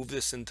to move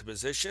this into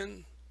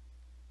position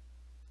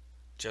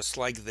just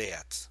like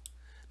that.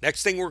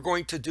 Next thing we're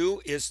going to do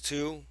is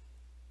to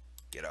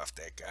get off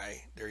that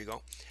guy. There you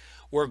go.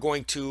 We're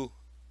going to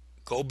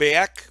go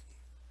back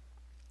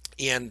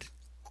and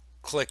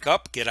click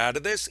up, get out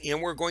of this,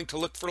 and we're going to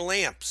look for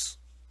lamps.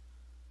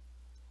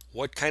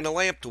 What kind of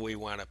lamp do we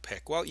want to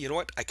pick? Well, you know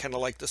what? I kind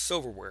of like the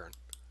silverware.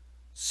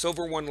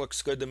 Silver one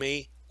looks good to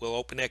me. We'll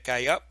open that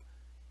guy up,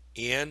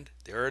 and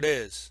there it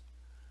is.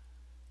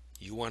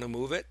 You want to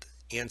move it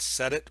and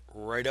set it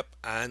right up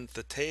on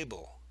the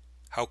table.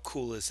 How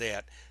cool is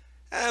that?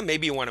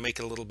 Maybe you want to make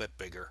it a little bit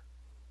bigger.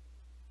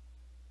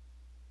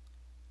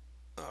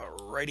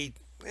 Alrighty,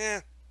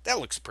 that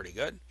looks pretty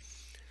good.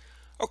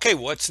 Okay,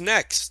 what's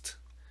next?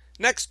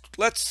 Next,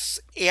 let's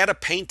add a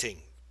painting.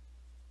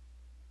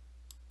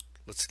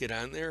 Let's get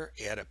on there,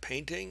 add a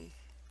painting.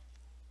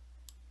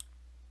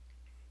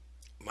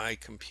 My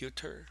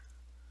computer.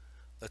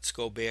 Let's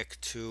go back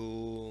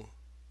to,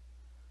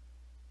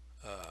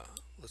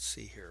 let's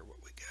see here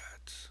what we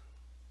got.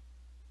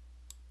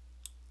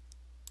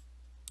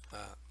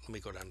 Let me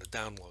go down to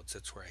downloads.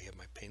 That's where I have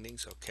my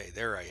paintings. Okay,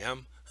 there I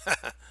am.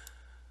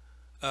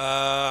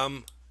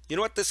 You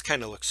know what? This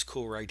kind of looks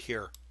cool right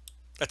here.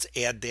 Let's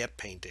add that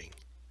painting.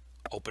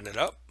 Open it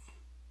up.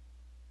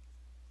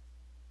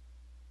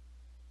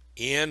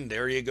 And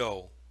there you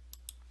go.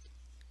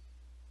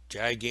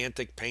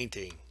 Gigantic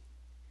painting.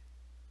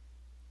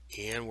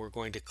 And we're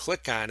going to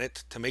click on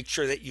it to make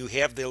sure that you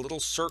have the little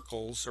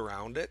circles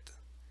around it.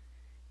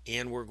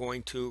 And we're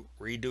going to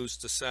reduce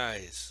the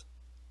size.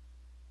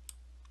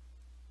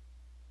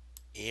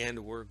 And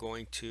we're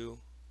going to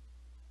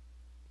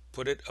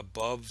put it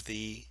above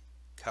the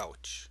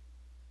couch.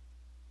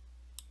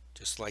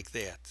 Just like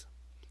that.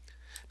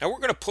 Now we're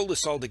going to pull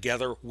this all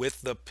together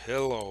with the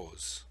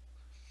pillows.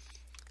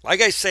 Like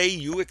I say,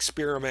 you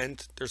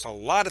experiment. There's a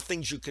lot of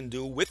things you can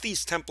do with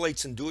these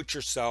templates and do it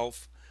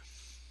yourself.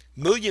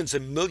 Millions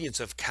and millions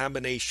of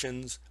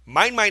combinations.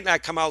 Mine might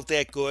not come out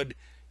that good.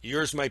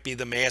 Yours might be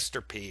the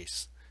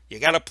masterpiece. You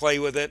got to play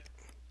with it.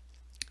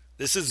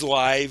 This is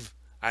live.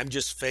 I'm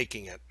just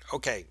faking it.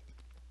 Okay.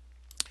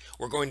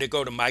 We're going to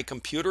go to my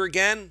computer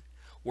again.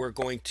 We're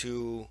going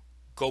to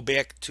go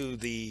back to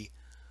the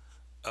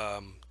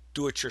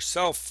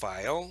do-it-yourself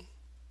file.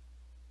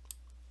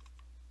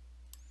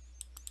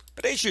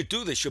 But as you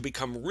do this, you'll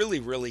become really,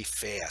 really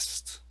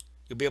fast.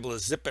 You'll be able to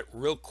zip it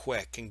real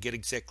quick and get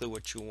exactly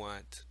what you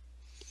want.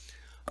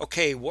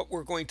 Okay, what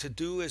we're going to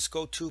do is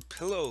go to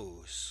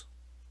pillows.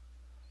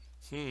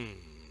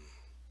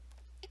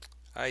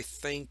 I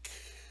think,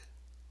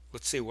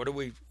 let's see, what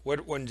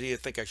one do you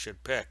think I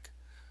should pick?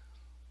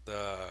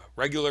 The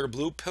regular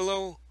blue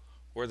pillow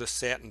or the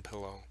satin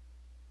pillow?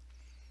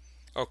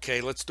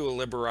 Okay, let's do a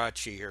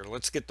Liberace here.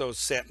 Let's get those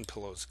satin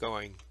pillows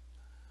going.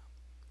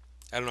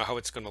 I don't know how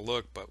it's going to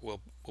look, but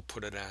we'll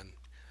put it on.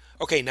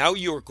 Okay, now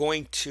you're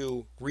going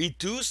to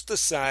reduce the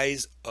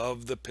size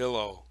of the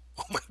pillow.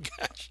 Oh my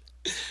gosh.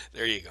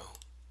 There you go.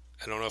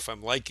 I don't know if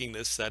I'm liking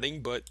this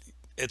setting, but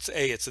it's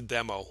a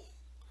demo.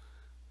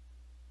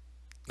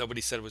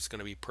 Nobody said it was going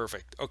to be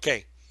perfect.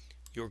 Okay,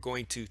 you're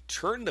going to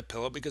turn the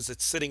pillow because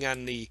it's sitting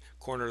on the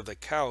corner of the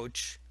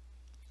couch,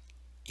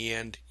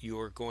 and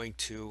you're going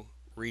to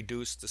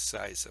reduce the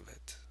size of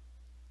it.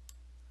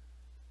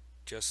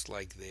 Just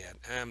like that.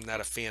 I'm not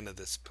a fan of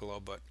this pillow,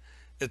 but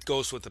it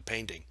goes with the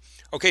painting.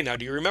 Okay, now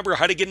do you remember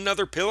how to get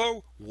another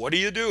pillow? What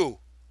do?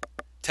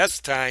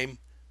 Test time.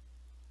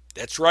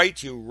 That's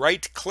right, you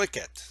right click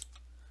it.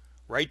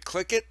 Right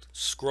click it,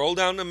 scroll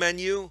down the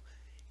menu,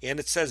 and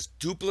it says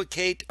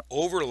duplicate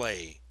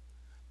overlay.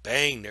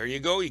 Bang, there you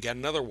go, you got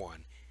another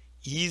one.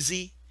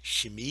 Easy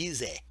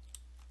chemise.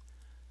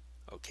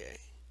 Okay.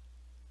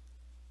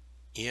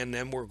 And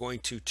then we're going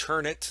to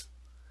turn it.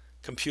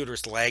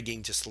 Computer's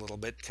lagging just a little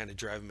bit, kind of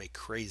driving me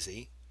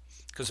crazy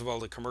because of all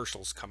the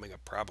commercials coming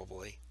up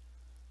probably.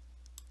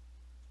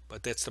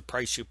 But that's the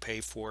price you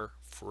pay for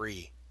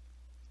free.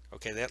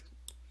 Okay, that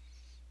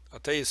I'll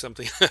tell you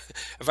something.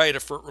 If I had a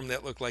front room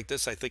that looked like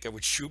this, I think I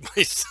would shoot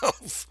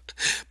myself.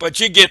 But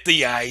you get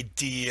the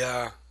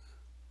idea.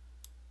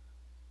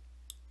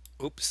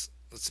 Oops,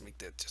 let's make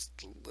that just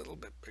a little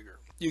bit bigger.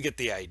 You get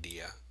the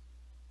idea.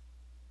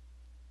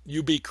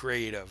 You be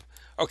creative.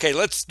 Okay,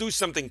 let's do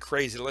something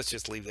crazy. Let's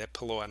just leave that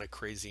pillow on a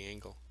crazy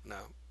angle. No,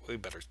 we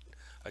better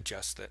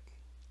adjust it.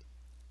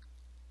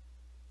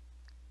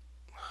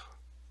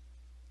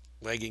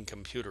 Lagging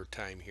computer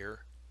time here.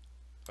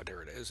 Oh,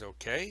 there it is.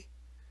 Okay.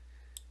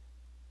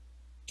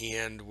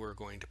 And we're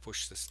going to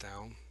push this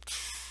down.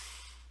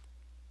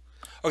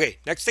 Okay,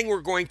 next thing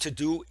we're going to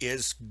do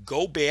is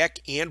go back,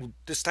 and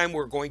this time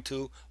we're going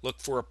to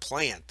look for a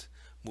plant.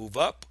 Move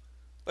up.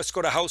 Let's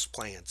go to house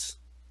plants.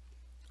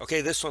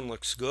 Okay, this one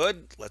looks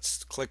good.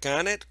 Let's click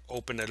on it,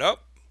 open it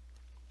up.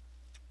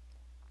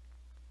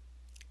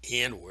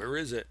 And where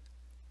is it?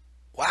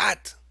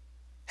 What?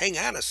 Hang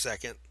on a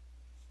second.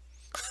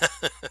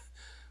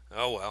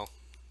 Oh well,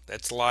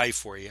 that's live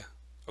for you.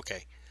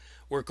 Okay,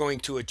 we're going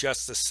to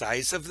adjust the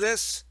size of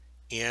this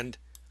and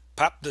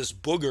pop this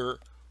booger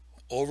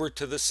over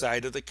to the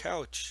side of the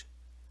couch.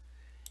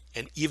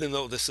 And even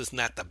though this is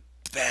not the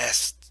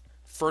best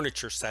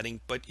furniture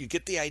setting, but you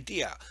get the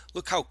idea.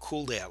 Look how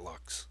cool that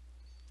looks.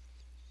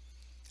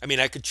 I mean,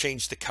 I could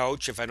change the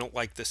couch. If I don't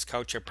like this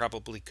couch, I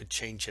probably could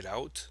change it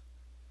out.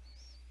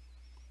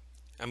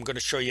 I'm going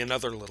to show you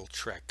another little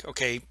trick.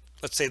 Okay,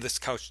 let's say this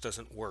couch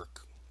doesn't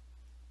work.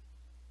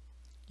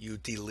 You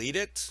delete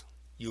it,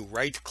 you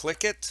right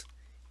click it,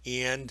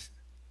 and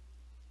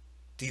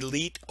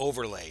delete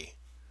overlay.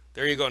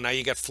 There you go. Now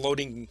you got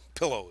floating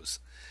pillows.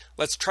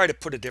 Let's try to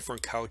put a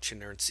different couch in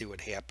there and see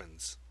what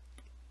happens.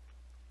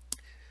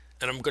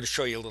 And I'm going to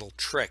show you a little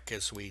trick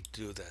as we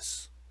do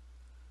this.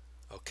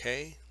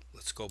 Okay,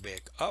 let's go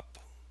back up.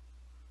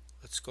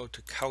 Let's go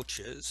to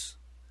couches.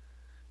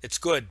 It's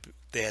good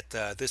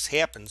that this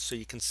happens so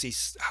you can see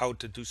how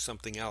to do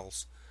something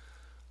else.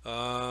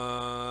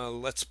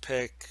 Let's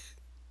pick...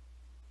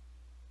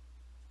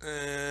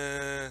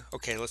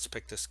 okay, let's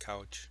pick this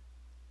couch.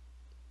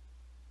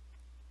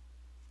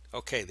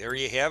 Okay, there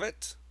you have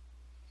it.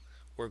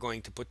 We're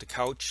going to put the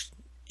couch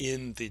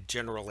in the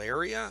general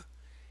area,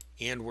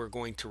 and we're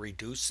going to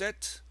reduce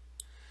it.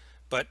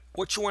 But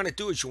what you want to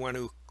do is you want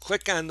to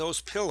click on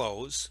those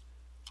pillows,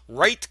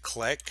 right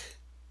click,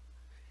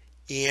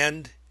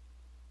 and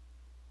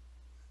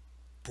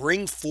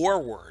bring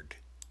forward.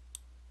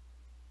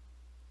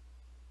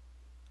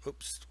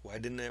 Oops, why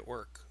didn't that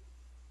work?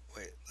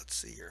 Wait, let's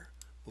see here.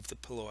 Move the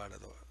pillow out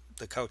of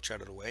the couch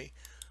out of the way.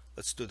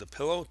 Let's do the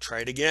pillow.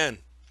 Try it again.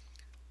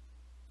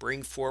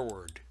 Bring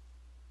forward.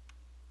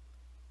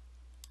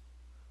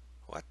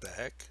 What the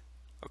heck?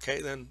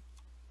 Okay, then,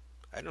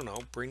 I don't know.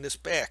 Bring this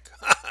back.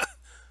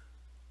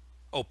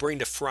 Oh, bring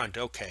to front.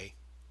 Okay.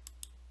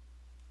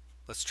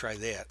 Let's try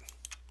that.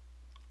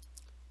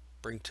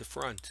 Bring to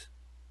front.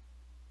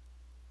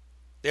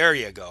 There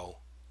you go.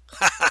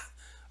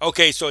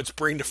 Okay, so it's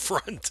bring to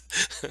front.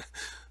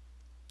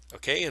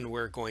 Okay, and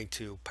we're going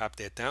to pop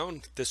that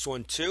down. This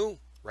one too.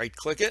 Right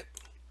click it.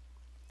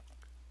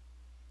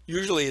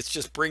 Usually it's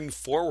just bring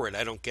forward.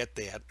 I don't get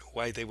that.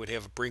 Why they would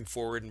have a bring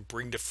forward and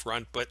bring to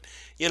front, but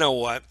you know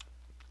what?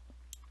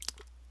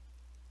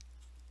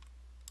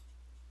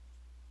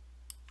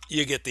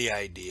 You get the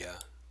idea.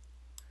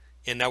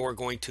 And now we're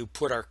going to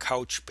put our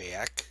couch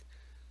back.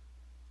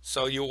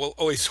 So you will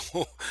always,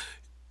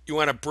 you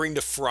want to bring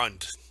to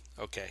front.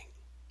 Okay.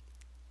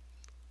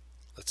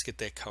 Let's get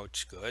that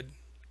couch good.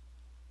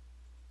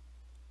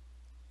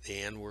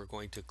 And we're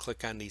going to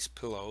click on these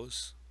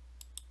pillows.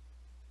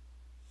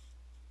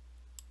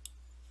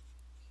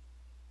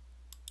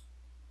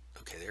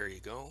 Okay, there you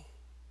go.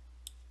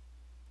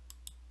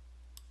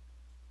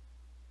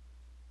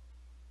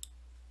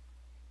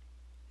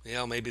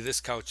 Yeah, maybe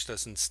this couch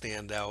doesn't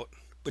stand out,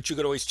 but you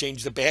could always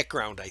change the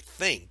background, I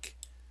think.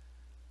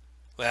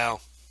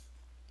 Well,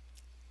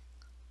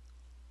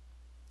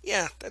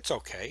 yeah, that's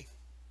okay.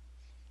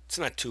 It's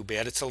not too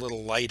bad. It's a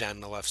little light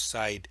on the left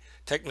side.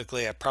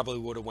 Technically, I probably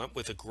would have went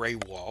with a gray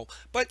wall,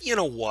 but you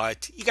know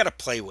what? You got to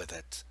play with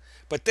it.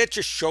 But that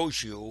just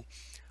shows you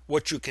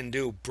what you can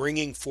do,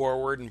 bringing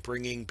forward and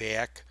bringing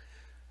back.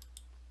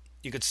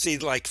 You could see,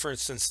 like, for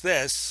instance,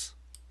 this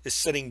is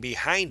sitting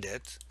behind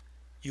it.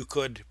 You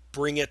could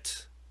bring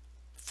it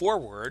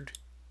forward,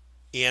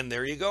 and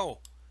there you go.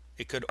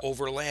 It could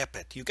overlap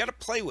it. You got to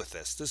play with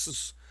this.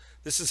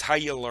 This is how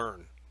you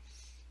learn.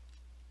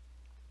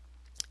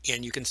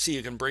 And you can see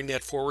you can bring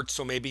that forward,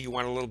 so maybe you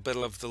want a little bit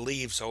of the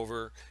leaves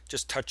over,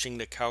 just touching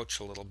the couch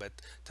a little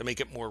bit to make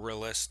it more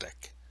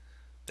realistic.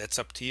 That's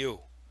up to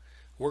you.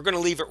 We're going to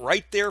leave it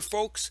right there,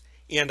 folks,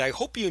 and I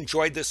hope you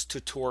enjoyed this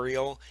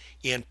tutorial,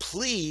 and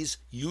please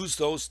use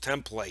those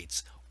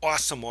templates.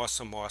 Awesome,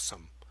 awesome,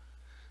 awesome.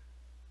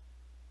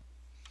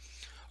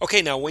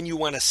 Okay, now when you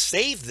want to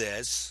save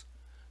this,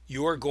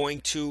 you are going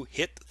to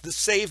hit the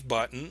save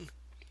button,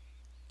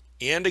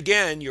 and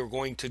again, you're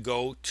going to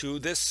go to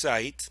this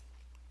site.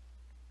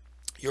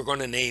 You're going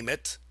to name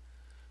it.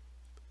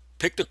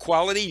 Pick the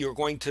quality. You're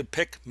going to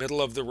pick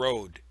middle of the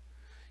road.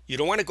 You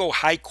don't want to go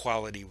high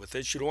quality with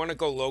this. You don't want to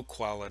go low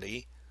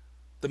quality.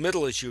 The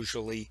middle is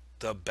usually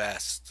the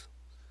best.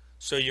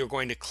 So you're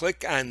going to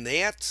click on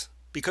that.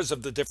 Because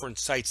of the different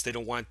sites, they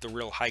don't want the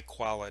real high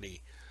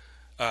quality.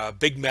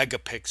 Big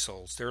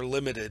megapixels. They're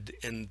limited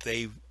and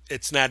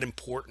it's not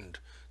important.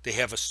 They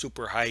have a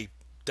super high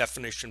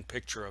definition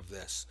picture of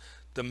this.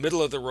 The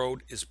middle of the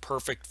road is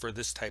perfect for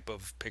this type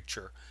of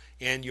picture.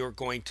 And you're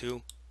going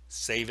to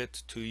save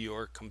it to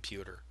your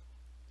computer.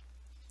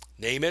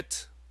 Name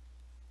it,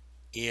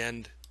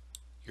 and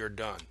you're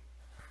done.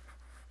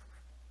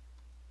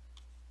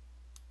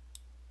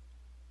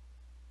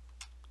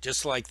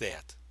 Just like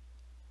that.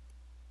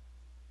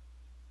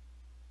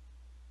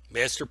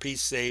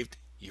 Masterpiece saved.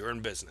 You're in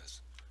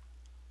business.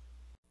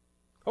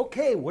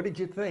 Okay, what did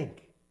you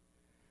think?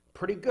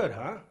 Pretty good,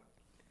 huh?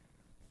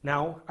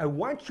 Now, I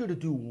want you to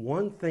do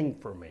one thing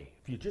for me.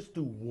 If you just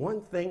do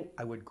one thing,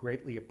 I would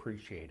greatly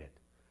appreciate it.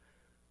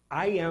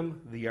 I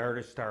am the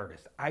artist.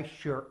 I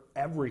share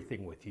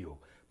everything with you.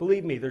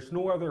 Believe me, there's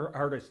no other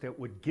artist that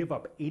would give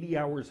up 80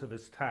 hours of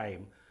his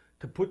time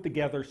to put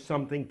together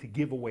something to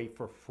give away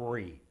for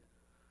free.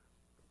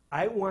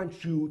 I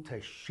want you to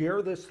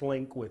share this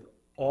link with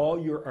all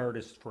your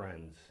artist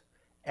friends,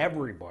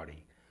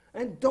 everybody.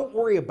 And don't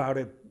worry about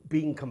it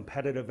being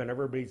competitive and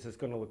everybody's just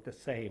going to look the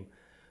same.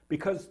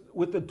 Because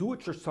with the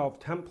do-it-yourself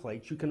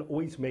templates, you can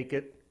always make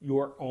it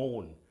your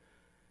own.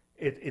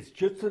 It's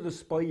just to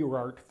display your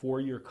art for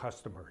your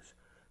customers.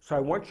 So I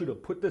want you to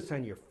put this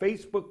on your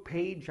Facebook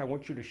page. I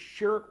want you to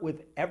share it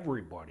with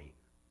everybody.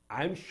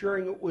 I'm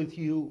sharing it with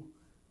you.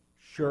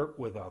 Share it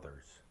with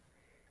others.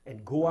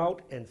 And go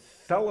out and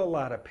sell a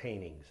lot of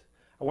paintings.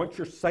 I want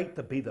your site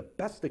to be the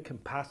best it can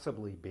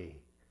possibly be.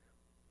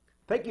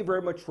 Thank you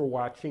very much for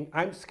watching.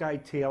 I'm Skye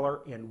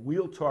Taylor, and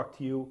we'll talk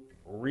to you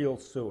real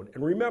soon.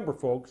 And remember,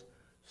 folks,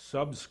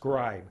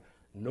 subscribe.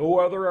 No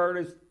other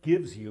artist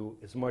gives you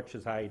as much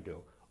as I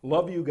do.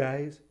 Love you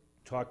guys.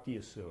 Talk to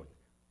you soon.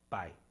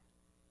 Bye.